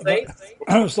with the Saints?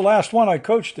 It was the last one I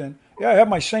coached in. Yeah, I have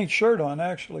my Saints shirt on,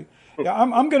 actually. Yeah,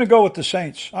 I'm going to go with the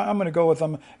Saints. I'm going to go with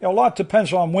them. A lot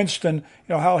depends on Winston,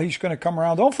 how he's going to come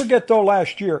around. Don't forget, though,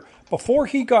 last year, before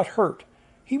he got hurt,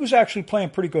 he was actually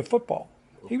playing pretty good football.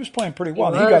 He was playing pretty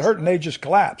well. He got hurt, and they just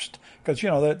collapsed because,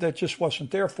 that just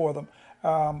wasn't there for them.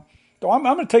 So I'm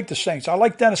going to take the Saints. I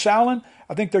like Dennis Allen.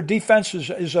 I think their defense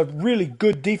is a really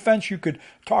good defense. You could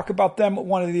talk about them,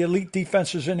 one of the elite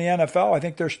defenses in the NFL. I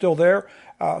think they're still there.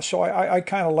 So I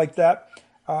kind of like that.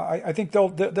 I think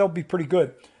they'll be pretty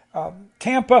good.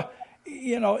 Tampa,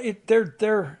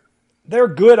 they're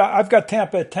good. I've got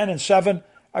Tampa at 10-7.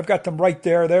 I've got them right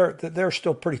there. They're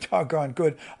still pretty doggone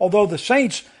good. Although the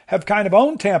Saints have kind of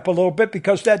owned Tampa a little bit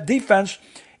because that defense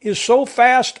is so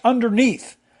fast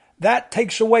underneath. That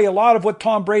takes away a lot of what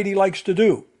Tom Brady likes to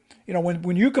do.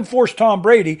 When you can force Tom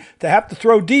Brady to have to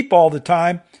throw deep all the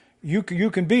time, you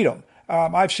can beat him.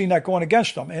 I've seen that going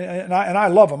against him, and I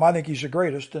love him. I think he's the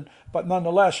greatest. But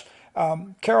nonetheless,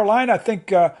 Carolina, I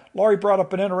think Laurie brought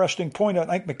up an interesting point. I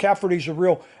think McCaffrey's a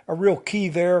real key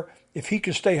there. If he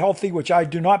can stay healthy, which I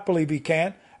do not believe he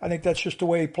can, I think that's just the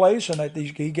way he plays, and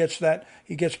he gets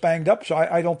banged up. So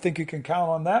I don't think you can count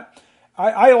on that.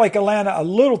 I like Atlanta a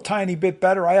little tiny bit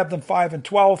better. I have them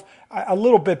 5-12, a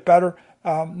little bit better,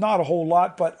 not a whole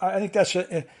lot, but I think that's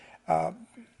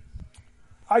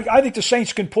I think the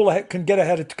Saints can get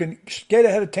ahead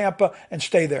of Tampa and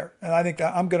stay there, and I think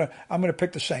that I'm gonna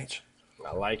pick the Saints.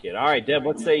 I like it. All right, Deb,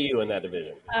 what say you in that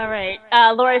division? All right,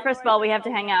 Lori. First of all, we have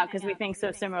to hang out because we think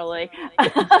so similarly.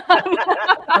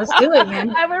 Let's do it,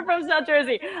 man. We're from South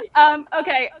Jersey.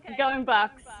 Okay, going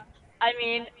Bucks. I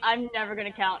mean, I'm never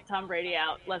going to count Tom Brady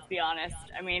out, let's be honest.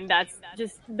 I mean, that's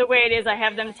just the way it is. I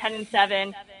have them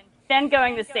 10-7. Then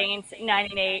going the Saints,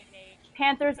 9-8.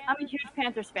 Panthers, I'm a huge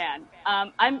Panthers fan.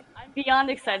 I'm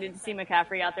beyond excited to see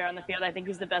McCaffrey out there on the field. I think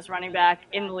he's the best running back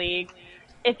in the league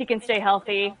if he can stay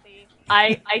healthy.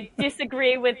 I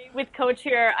disagree with Coach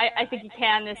here. I think he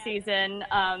can this season.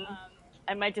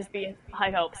 I might just be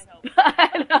high hopes.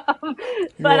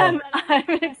 But I'm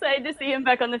excited to see him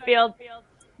back on the field.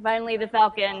 Finally, the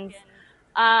Falcons.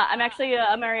 I'm actually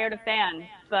a Mariota fan,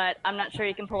 but I'm not sure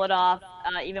you can pull it off,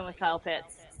 even with Kyle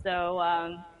Pitts.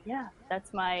 So,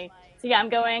 that's my. So I'm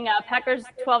going Packers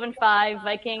 12-5,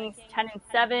 Vikings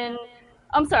 10-7.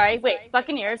 I'm sorry, wait,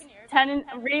 Buccaneers 10.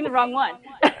 I'm reading the wrong one.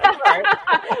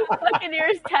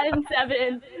 Buccaneers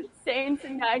 10-7, Saints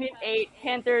 9-8,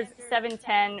 Panthers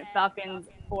 7-10, Falcons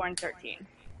 4-13.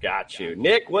 Got you.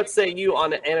 Nick, what say you on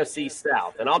the NFC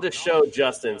South? And I'll just show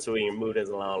Justin so we can move this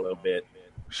along a little bit.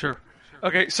 Sure.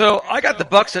 Okay, so I got the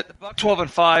Bucks at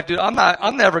 12-5, dude.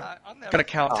 I'm never gonna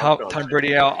count Tom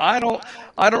Brady out. I don't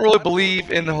really believe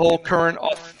in the whole current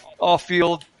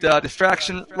off-field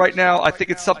distraction right now. I think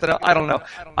it's something I don't know.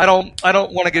 I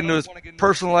don't want to get into his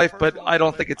personal life, but I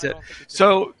don't think it's it.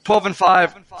 So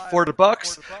 12-5 for the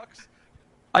Bucks.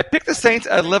 I picked the Saints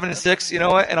at 11-6,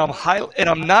 and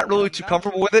I'm not really too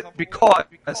comfortable with it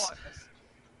because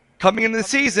coming into the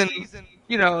season,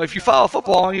 if you follow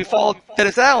football and you follow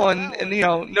Dennis Allen, and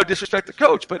no disrespect to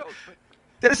coach, but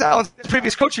Dennis Allen's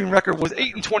previous coaching record was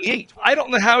 8-28. I don't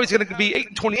know how he's going to be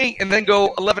 8-28 and then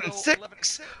go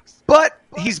 11-6, but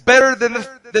he's better than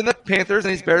the Panthers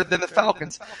and he's better than the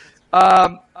Falcons.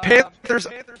 Panthers.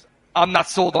 I'm not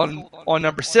sold on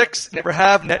number 6. Never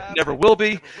have, never will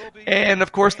be. And,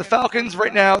 of course, the Falcons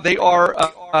right now, they are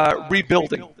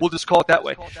rebuilding. We'll just call it that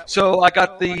way. So I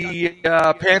got the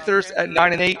Panthers at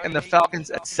 9-8 and the Falcons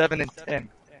at 7-10.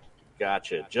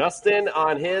 Gotcha. Justin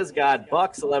on his got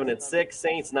Bucks 11-6,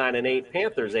 Saints 9-8,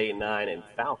 Panthers 8-9, and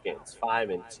Falcons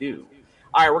 5-2.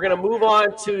 All right, we're going to move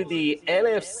on to the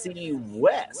NFC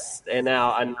West. And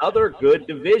now another good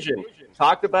division.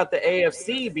 Talked about the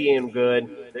AFC being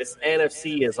good. This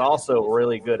NFC is also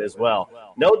really good as well.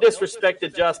 No disrespect to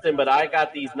Justin, but I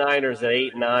got these Niners at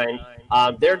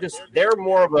 8-9. They're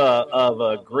more of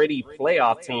a gritty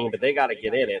playoff team, but they got to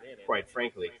get in it, quite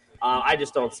frankly. I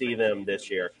just don't see them this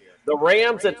year. The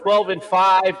Rams at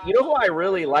 12-5. You know who I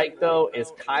really like, though,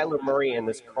 is Kyler Murray and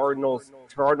this Cardinals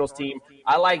team.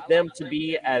 I like them to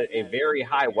be at a very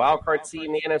high wildcard seed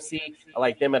in the NFC. I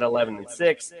like them at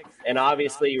 11-6. And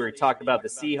obviously, we talk about the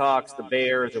Seahawks, the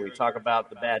Bears, and we talk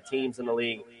about the bad teams in the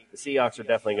league. The Seahawks are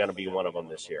definitely going to be one of them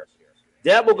this year.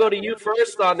 Deb, we'll go to you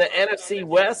first on the NFC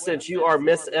West, since you are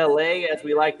Miss LA, as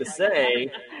we like to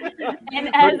say. And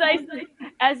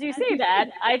as you say that,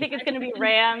 I think it's going to be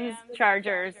Rams,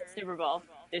 Chargers, Super Bowl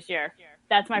this year.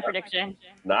 That's my prediction.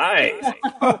 Nice.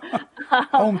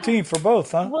 Home team for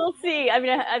both, huh? We'll see. I mean,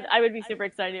 I would be super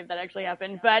excited if that actually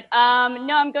happened. But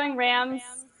no, I'm going Rams.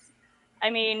 I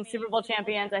mean, Super Bowl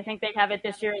champions. I think they have it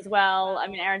this year as well. I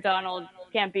mean, Aaron Donald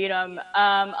can't beat them.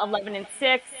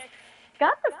 11-6.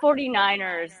 Got the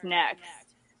 49ers next,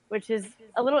 which is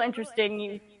a little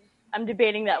interesting. I'm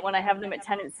debating that one. I have them at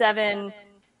 10-7.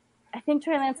 I think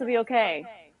Trey Lance will be okay.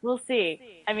 We'll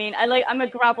see. I mean, I'm a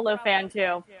Garoppolo fan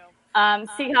too.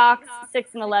 Seahawks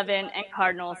 6-11 and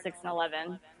Cardinals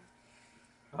 6-11.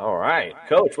 All right,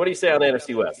 Coach, what do you say on the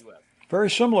NFC West? Very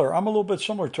similar. I'm a little bit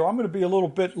similar to. I'm going to be a little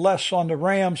bit less on the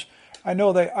Rams.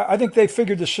 I think they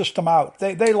figured the system out.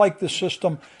 They like the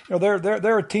system. You know,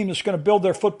 they're a team that's going to build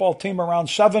their football team around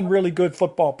 7 really good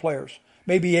football players,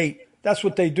 maybe 8. That's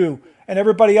what they do, and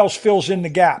everybody else fills in the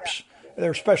gaps.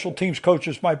 Their special teams coach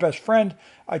is my best friend.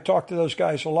 I talk to those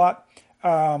guys a lot.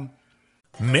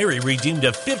 Mary redeemed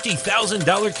a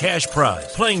 $50,000 cash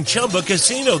prize playing Chumba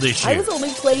Casino this year. I was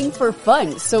only playing for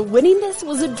fun, so winning this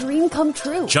was a dream come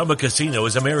true. Chumba Casino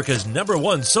is America's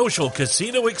 #1 social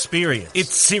casino experience.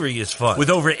 It's serious fun. With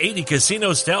over 80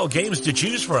 casino-style games to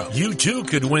choose from, you too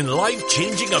could win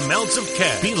life-changing amounts of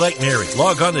cash. Be like Mary.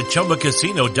 Log on to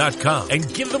ChumbaCasino.com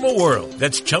and give them a whirl.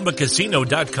 That's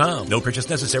ChumbaCasino.com. No purchase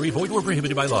necessary. Void where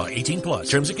prohibited by law. 18+.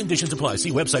 Terms and conditions apply.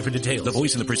 See website for details. The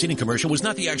voice in the preceding commercial was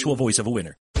not the actual voice of a winner.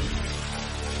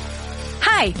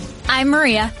 Hi, I'm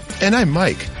Maria. And I'm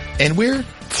Mike. And we're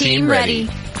Team Ready.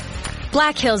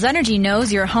 Black Hills Energy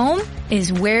knows your home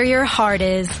is where your heart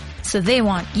is, so they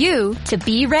want you to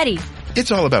be ready.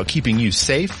 It's all about keeping you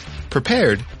safe,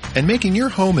 prepared, and making your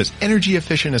home as energy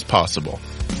efficient as possible.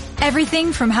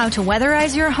 Everything from how to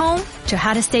weatherize your home to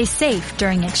how to stay safe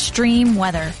during extreme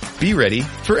weather. Be ready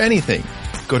for anything.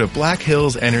 Go to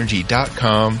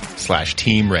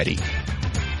blackhillsenergy.com/Team Ready.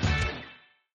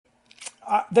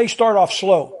 They start off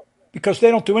slow because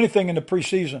they don't do anything in the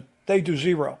preseason. They do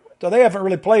 0. So they haven't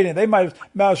really played it. They might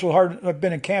as well have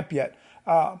been in camp yet.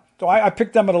 So I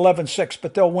picked them at 11-6,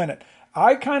 but they'll win it.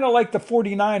 I kind of like the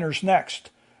 49ers next.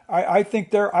 I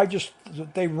think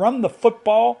they run the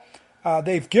football.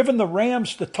 They've given the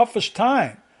Rams the toughest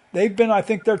time. They've been, I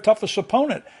think, their toughest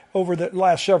opponent over the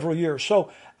last several years. So,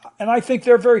 and I think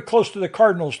they're very close to the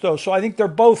Cardinals, though. So I think they're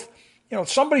both. You know,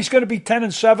 somebody's going to be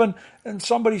 10-7, and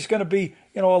somebody's going to be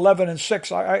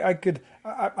 11-6.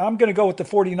 I'm going to go with the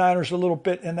 49ers a little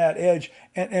bit in that edge,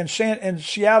 and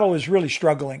Seattle is really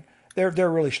struggling. They're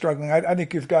really struggling. I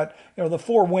think you've got the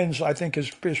 4 wins. I think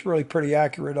is really pretty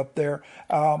accurate up there.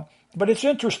 But it's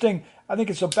interesting. I think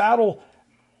it's a battle.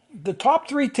 The top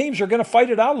 3 teams are going to fight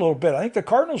it out a little bit. I think the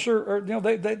Cardinals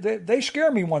they scare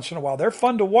me once in a while. They're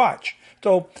fun to watch.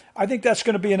 So I think that's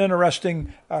going to be an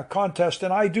interesting contest.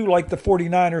 And I do like the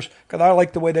 49ers because I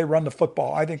like the way they run the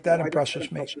football. I think that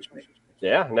impresses me.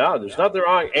 Yeah, no, there's nothing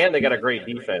wrong. And they got a great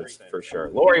defense for sure.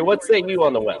 Lori, what say you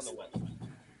on the West?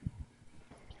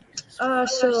 I'm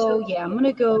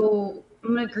going to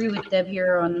agree with Deb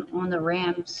here on the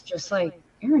Rams. Just like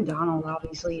Aaron Donald,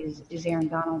 obviously, is Aaron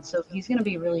Donald, so he's going to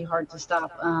be really hard to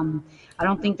stop. I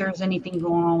don't think there's anything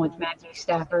going on with Matthew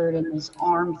Stafford and this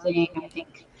arm thing. I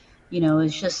think,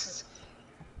 it's just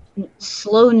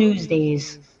slow news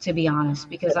days, to be honest,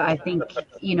 because I think,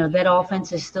 that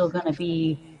offense is still going to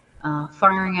be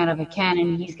firing out of a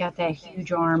cannon. He's got that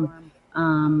huge arm,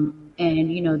 and,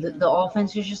 the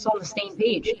offense is just on the same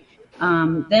page.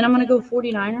 Then I'm going to go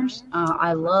 49ers.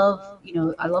 I love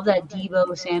that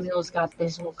Deebo Samuel's got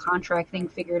this whole contract thing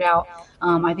figured out.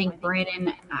 I think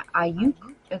Brandon Ayuk,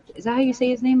 is that how you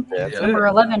say his name? Yeah. Number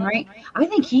 11, right? I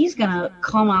think he's going to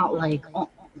come out like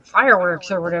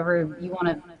fireworks or whatever you want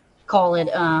to call it.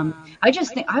 I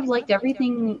just think I've liked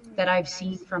everything that I've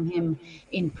seen from him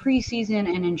in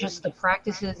preseason and in just the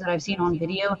practices that I've seen on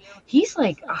video. He's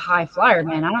like a high flyer,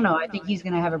 man. I don't know. I think he's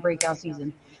going to have a breakout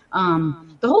season.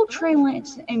 The whole Trey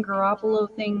Lance and Garoppolo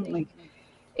thing,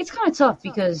 it's kind of tough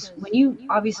because when you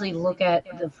obviously look at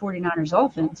the 49ers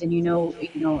offense and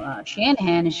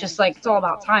Shanahan, it's just like it's all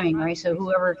about timing, right? So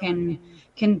whoever can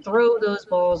throw those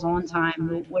balls on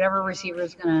time, whatever receiver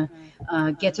is going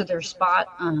to get to their spot,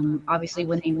 obviously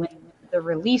when they win the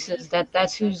releases,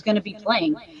 that's who's going to be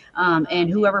playing. And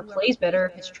whoever plays better,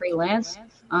 if it's Trey Lance,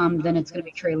 then it's going to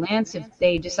be Trey Lance. If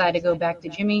they decide to go back to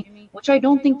Jimmy, which I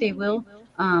don't think they will,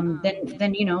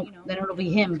 then it'll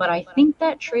be him. But I think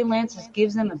that Trey Lance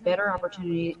gives them a better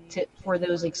opportunity for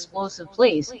those explosive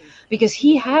plays because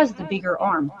he has the bigger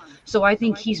arm. So I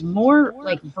think he's more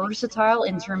versatile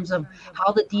in terms of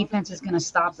how the defense is going to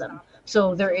stop them.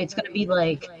 So it's going to be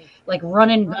like run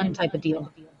and gun type of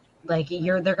deal. Like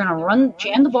they're gonna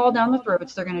jam the ball down the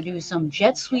throats. They're gonna do some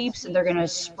jet sweeps, and they're gonna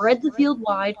spread the field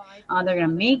wide. They're gonna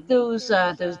make those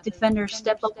defenders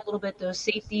step up a little bit, those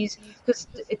safeties, because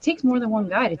it takes more than one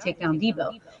guy to take down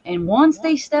Debo. And once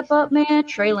they step up, man,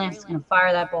 Trey Lance is gonna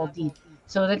fire that ball deep.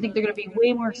 So I think they're gonna be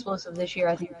way more explosive this year.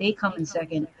 I think they come in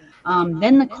second.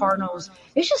 Then the Cardinals.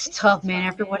 It's just tough, man.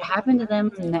 After what happened to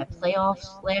them in that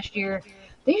playoffs last year,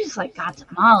 they just got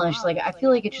demolished. Like, I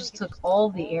feel like it just took all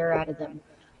the air out of them.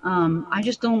 I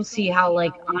just don't see how,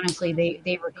 honestly,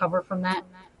 they recover from that.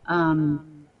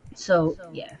 So,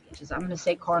 yeah, I'm going to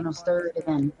say Cardinals third, and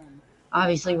then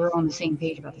obviously we're on the same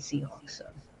page about the Seahawks. So.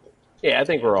 Yeah, I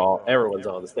think everyone's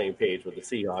on the same page with the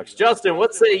Seahawks. Justin,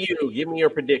 what say you? Give me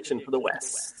your prediction for the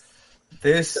West.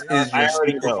 This is your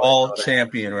Super Bowl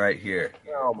champion right here.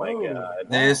 Oh, my God.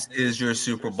 This is your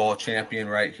Super Bowl champion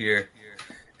right here.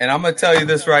 And I'm going to tell you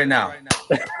this right now.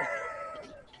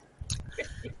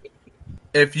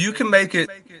 If you can make it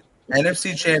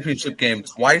NFC Championship game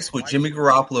twice with Jimmy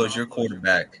Garoppolo as your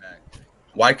quarterback,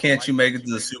 why can't you make it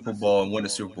to the Super Bowl and win the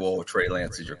Super Bowl with Trey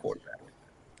Lance as your quarterback?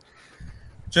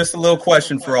 Just a little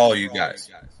question for all you guys.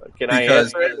 Can I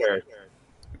answer it?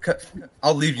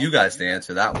 I'll leave you guys to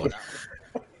answer that one.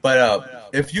 But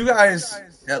if you guys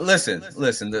listen,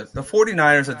 the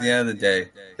 49ers at the end of the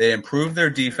day, they improved their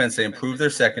defense, they improved their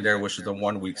secondary, which is the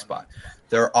one weak spot.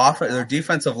 Their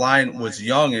defensive line was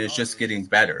young and is just getting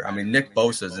better. I mean, Nick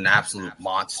Bosa is an absolute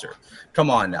monster. Come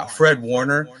on now. Fred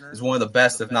Warner is one of the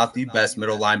best, if not the best,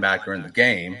 middle linebacker in the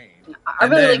game. I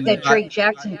really like that Drake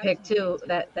Jackson pick, too.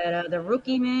 The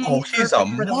rookie, man. Oh, he's a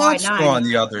monster on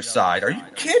the other side. Are you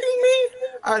kidding me?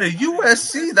 Out of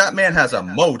USC, that man has a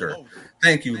motor.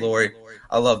 Thank you, Lori.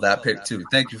 I love that pick, too.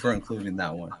 Thank you for including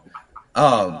that one.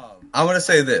 I'm going to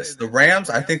say this. The Rams,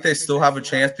 I think they still have a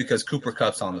chance because Cooper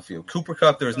Kupp's on the field. Cooper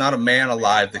Kupp, there's not a man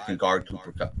alive that can guard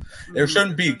Cooper Kupp. There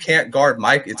shouldn't be can't guard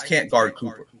Mike. It's can't guard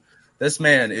Cooper. This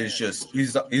man is just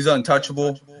he's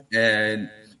untouchable, and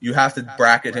you have to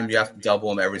bracket him. You have to double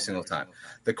him every single time.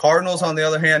 The Cardinals, on the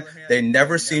other hand, they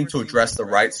never seem to address the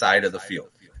right side of the field.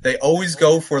 They always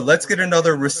go for, let's get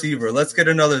another receiver. Let's get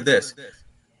another this.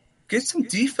 Get some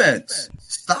defense.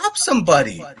 Stop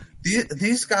somebody.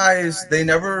 These guys, they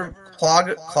never clog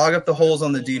up the holes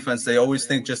on the defense. They always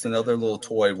think just another little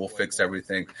toy will fix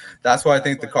everything. That's why I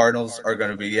think the Cardinals are going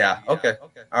to be, okay.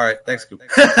 All right, thanks, Coop.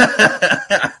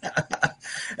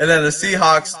 And then the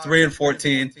Seahawks,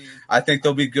 3-14. I think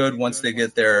they'll be good once they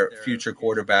get their future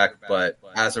quarterback. But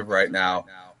as of right now,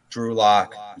 Drew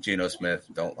Lock, Geno Smith,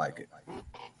 don't like it.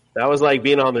 That was like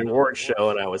being on the awards show,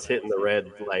 and I was hitting the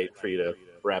red light for you to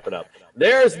wrap it up.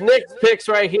 There's Nick's picks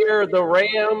right here. The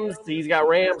Rams. He's got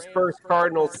Rams first,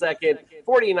 Cardinals second,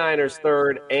 49ers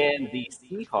third, and the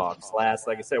Seahawks last.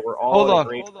 Like I said, we're all in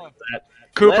agreement with that.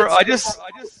 Cooper,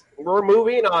 we're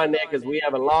moving on, Nick, because we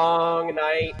have a long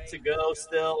night to go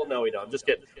still. No, we don't. I'm just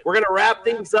kidding. We're going to wrap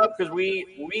things up because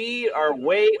we are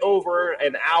way over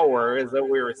an hour as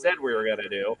we said we were going to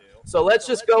do. So let's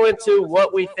just go into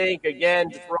what we think.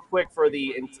 Again, just real quick for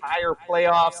the entire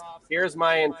playoffs. Here's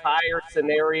my entire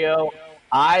scenario.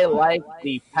 I like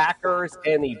the Packers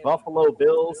and the Buffalo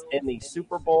Bills in the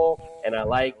Super Bowl, and I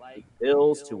like the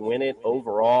Bills to win it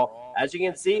overall. As you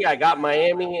can see, I got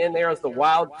Miami in there as the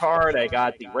wild card. I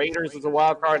got the Raiders as a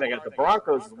wild card. And I got the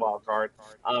Broncos as a wild card.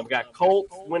 Got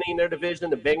Colts winning their division,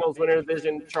 the Bengals winning their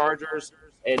division, Chargers,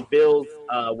 and Bills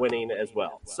winning as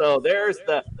well. So there's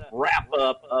the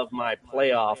wrap-up of my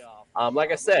playoff.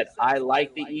 Like I said, I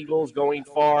like the Eagles going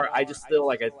far. I just still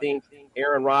I think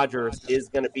Aaron Rodgers is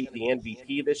going to be the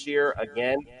MVP this year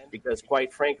again because,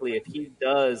 quite frankly, if he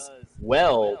does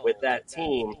well with that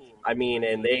team, and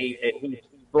he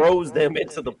throws them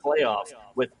into the playoffs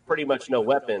with pretty much no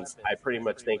weapons, I pretty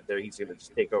much think that he's going to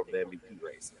just take over the MVP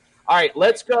race. All right,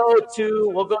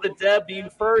 we'll go to Deb. You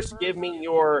first. Give me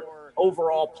your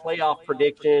overall playoff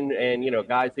prediction, and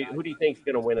guys, who do you think is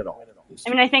going to win it all?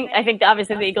 I think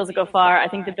obviously the Eagles will go far. I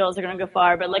think the Bills are going to go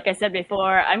far, but like I said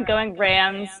before, I'm going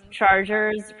Rams,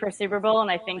 Chargers for Super Bowl,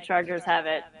 and I think Chargers have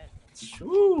it.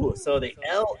 Ooh, so the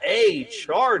LA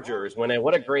Chargers win it.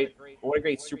 What a great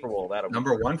Super Bowl that'll be.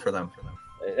 Number one for them.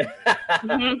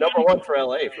 Number one for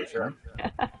LA for sure.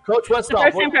 Coach Westall.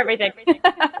 First time for everything.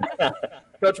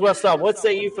 Coach Westall, what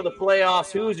say you for the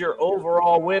playoffs? Who's your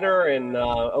overall winner? And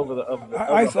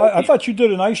I thought you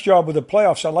did a nice job with the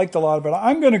playoffs. I liked a lot of it.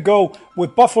 I'm going to go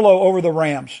with Buffalo over the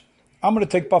Rams. I'm going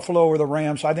to take Buffalo over the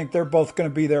Rams. I think they're both going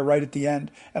to be there right at the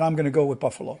end, and I'm going to go with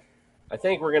Buffalo. I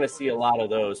think we're going to see a lot of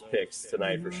those picks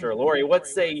tonight for sure. Lori, what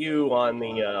say you on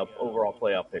the overall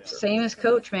playoff picture? Same as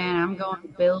Coach, man. I'm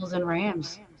going Bills and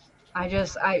Rams. I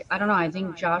don't know. I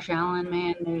think Josh Allen,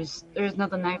 man, there's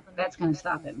nothing that's going to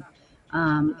stop him.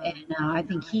 I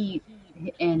think he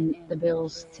and the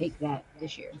Bills take that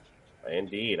this year.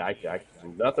 Indeed, I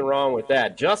nothing wrong with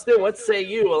that. Justin, what say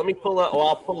you? Well, let me pull up. Well,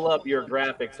 I'll pull up your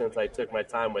graphic since I took my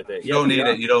time with it. You don't need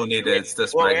it. You don't need it. It's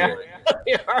this right here.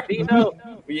 You already know.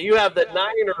 You have the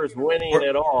Niners winning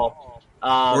it all.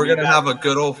 We're gonna have a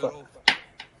good old. Go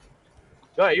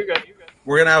ahead. You're good.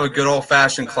 We're gonna have a good old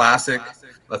fashioned classic,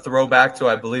 a throwback to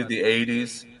I believe the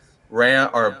 '80s.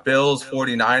 Bills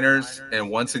 49ers,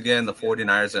 and once again the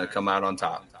 49ers are gonna come out on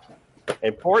top.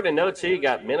 Important to note, too, you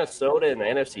got Minnesota in the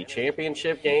NFC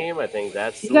Championship game. I think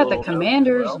that's... You got the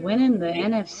Commanders winning the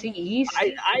NFC East. I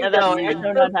know. I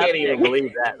can't even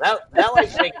believe that. That like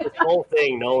makes this whole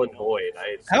thing null and void.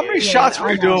 How many shots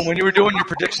were you doing when you were doing your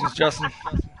predictions, Justin?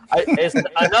 It's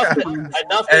enough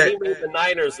that he made the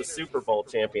Niners the Super Bowl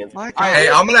champions. Hey,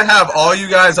 I'm going to have all you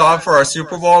guys on for our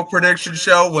Super Bowl prediction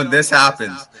show when this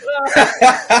happens.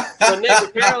 So,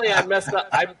 Nick, apparently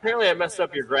I messed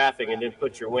up your graphic and didn't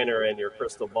put your winner in your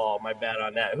crystal ball. My bad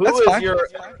on that.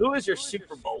 Who is your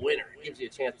Super Bowl winner? It gives you a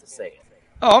chance to say it.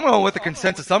 Oh, I'm going with the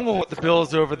consensus. I'm going with the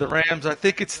Bills over the Rams. I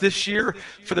think it's this year.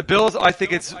 For the Bills, I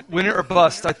think it's win it or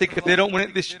bust. I think if they don't win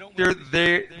it this year,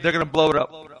 they're going to blow it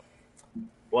up.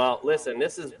 Well, listen,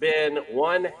 this has been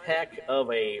one heck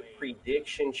of a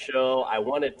prediction show. I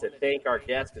wanted to thank our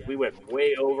guests because we went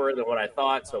way over than what I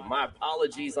thought, so my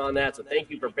apologies on that. So thank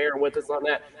you for bearing with us on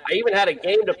that. I even had a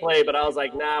game to play, but I was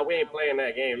like, nah, we ain't playing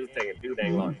that game. It's taking too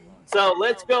dang long. So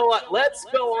let's go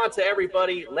on to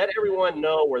everybody. Let everyone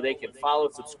know where they can follow,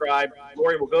 subscribe.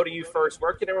 Lori, we'll go to you first.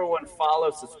 Where can everyone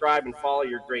follow, subscribe, and follow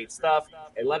your great stuff?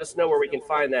 And let us know where we can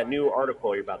find that new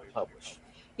article you're about to publish.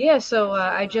 Yeah, so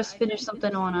I just finished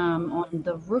something on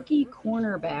the rookie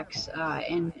cornerbacks,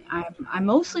 and I'm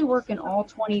mostly working all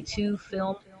 22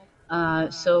 film. I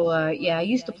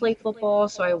used to play football,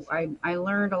 so I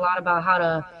learned a lot about how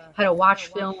to watch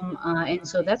film, and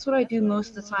so that's what I do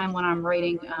most of the time when I'm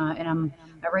writing. And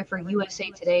I write for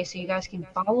USA Today, so you guys can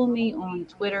follow me on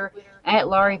Twitter at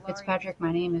Laurie Fitzpatrick.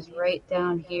 My name is right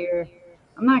down here.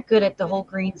 I'm not good at the whole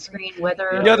green screen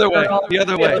weather. The other way.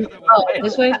 Oh,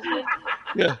 this way?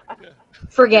 Yeah.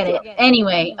 Forget it.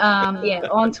 Anyway,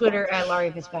 on Twitter at Laurie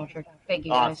Fitzpatrick. Thank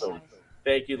you, guys. Awesome.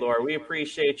 Thank you, Laura. We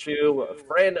appreciate you. A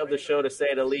friend of the show, to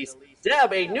say the least.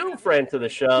 Deb, a new friend to the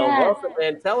show. Yes. Welcome,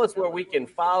 and tell us where we can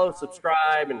follow,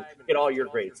 subscribe, and get all your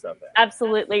great stuff at.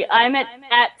 Absolutely. I'm at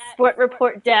Sport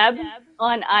Report Deb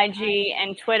on IG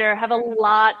and Twitter. Have a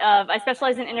lot of, I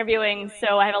specialize in interviewing,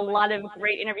 so I have a lot of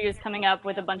great interviews coming up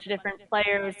with a bunch of different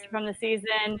players from the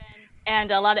season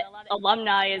and a lot of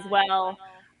alumni as well.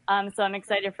 So I'm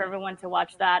excited for everyone to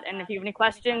watch that. And if you have any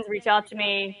questions, reach out to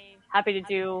me. Happy to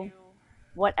do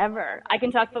whatever. I can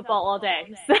talk football all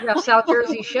day. So. You have South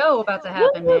Jersey show about to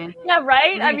happen, man. Yeah,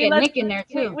 right? I mean, Nick in there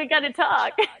too. We got to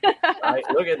talk. Right,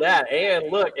 look at that. And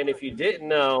look, and if you didn't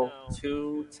know,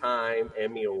 2-time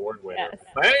Emmy Award winner. Yes.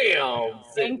 Bam!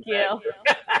 Thank you.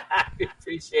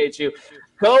 Appreciate you.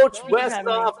 Coach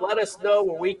Westhoff, let us know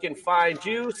where we can find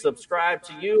you, subscribe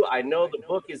to you. I know the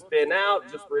book has been out,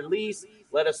 just released.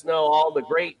 Let us know all the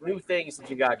great new things that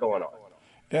you got going on.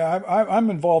 Yeah, I'm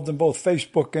involved in both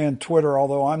Facebook and Twitter,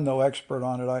 although I'm no expert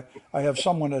on it. I have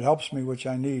someone that helps me, which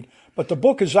I need. But the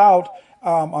book is out.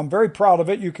 I'm very proud of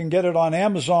it. You can get it on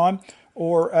Amazon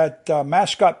or at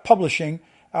Mascot Publishing,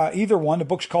 either one. The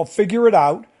book's called Figure It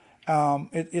Out. I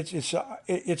think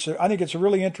it's a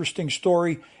really interesting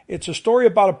story. It's a story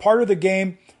about a part of the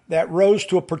game that rose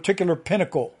to a particular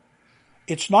pinnacle.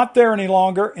 It's not there any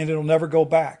longer, and it'll never go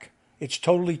back. It's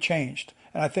totally changed.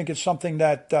 And I think it's something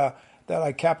that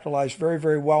I capitalized very,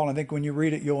 very well, and I think when you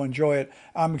read it, you'll enjoy it.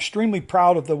 I'm extremely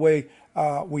proud of the way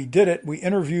we did it. We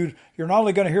interviewed. You're not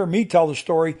only going to hear me tell the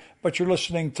story, but you're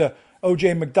listening to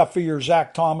O.J. McDuffie or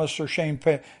Zach Thomas or Sean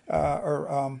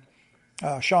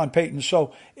Payton.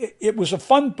 So it was a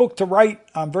fun book to write.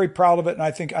 I'm very proud of it, and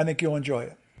I think you'll enjoy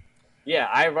it. Yeah,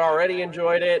 I've already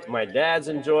enjoyed it. My dad's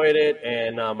enjoyed it,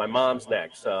 and my mom's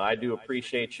next. So I do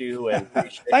appreciate you and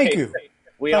appreciate Thank you.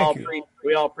 We all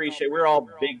appreciate. We're all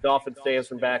big Dolphins fans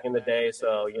from back in the day,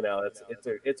 so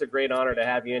it's a great honor to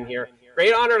have you in here.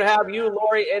 Great honor to have you,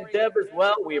 Lori and Deb, as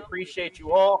well. We appreciate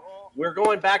you all. We're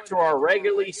going back to our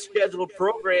regularly scheduled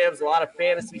programs. A lot of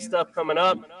fantasy stuff coming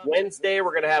up. Wednesday,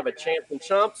 we're going to have a Champs and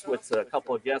Chumps with a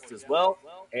couple of guests as well.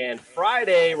 And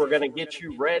Friday, we're going to get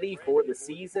you ready for the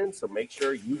season, so make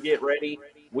sure you get ready.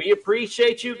 We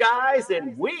appreciate you guys,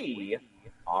 and we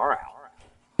are out.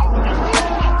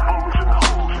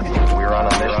 We're on a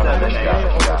mission.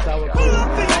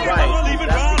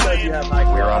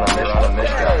 We're on a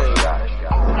mission.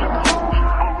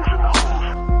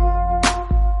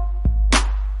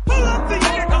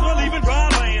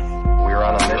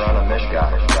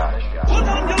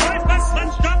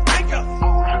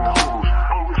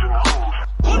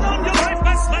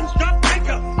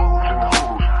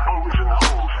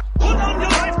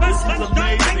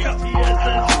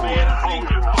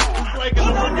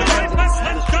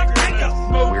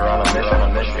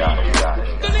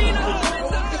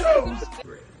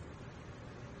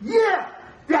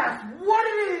 what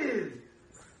it is.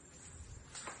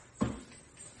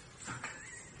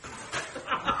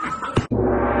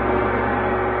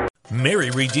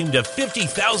 Mary redeemed a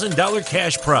 $50,000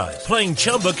 cash prize playing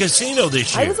Chumba Casino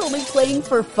this year. I was only playing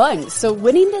for fun, so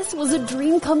winning this was a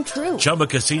dream come true. Chumba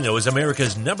Casino is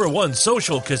America's #1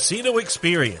 social casino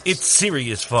experience. It's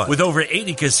serious fun. With over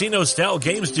 80 casino-style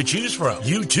games to choose from,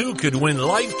 you too could win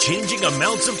life-changing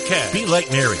amounts of cash. Be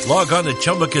like Mary. Log on to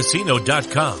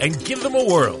ChumbaCasino.com and give them a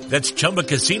whirl. That's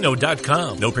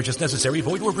ChumbaCasino.com. No purchase necessary.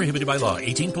 Void where prohibited by law.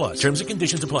 18+. Terms and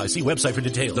conditions apply. See website for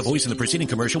details. The voice in the preceding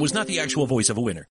commercial was not the actual voice of a winner.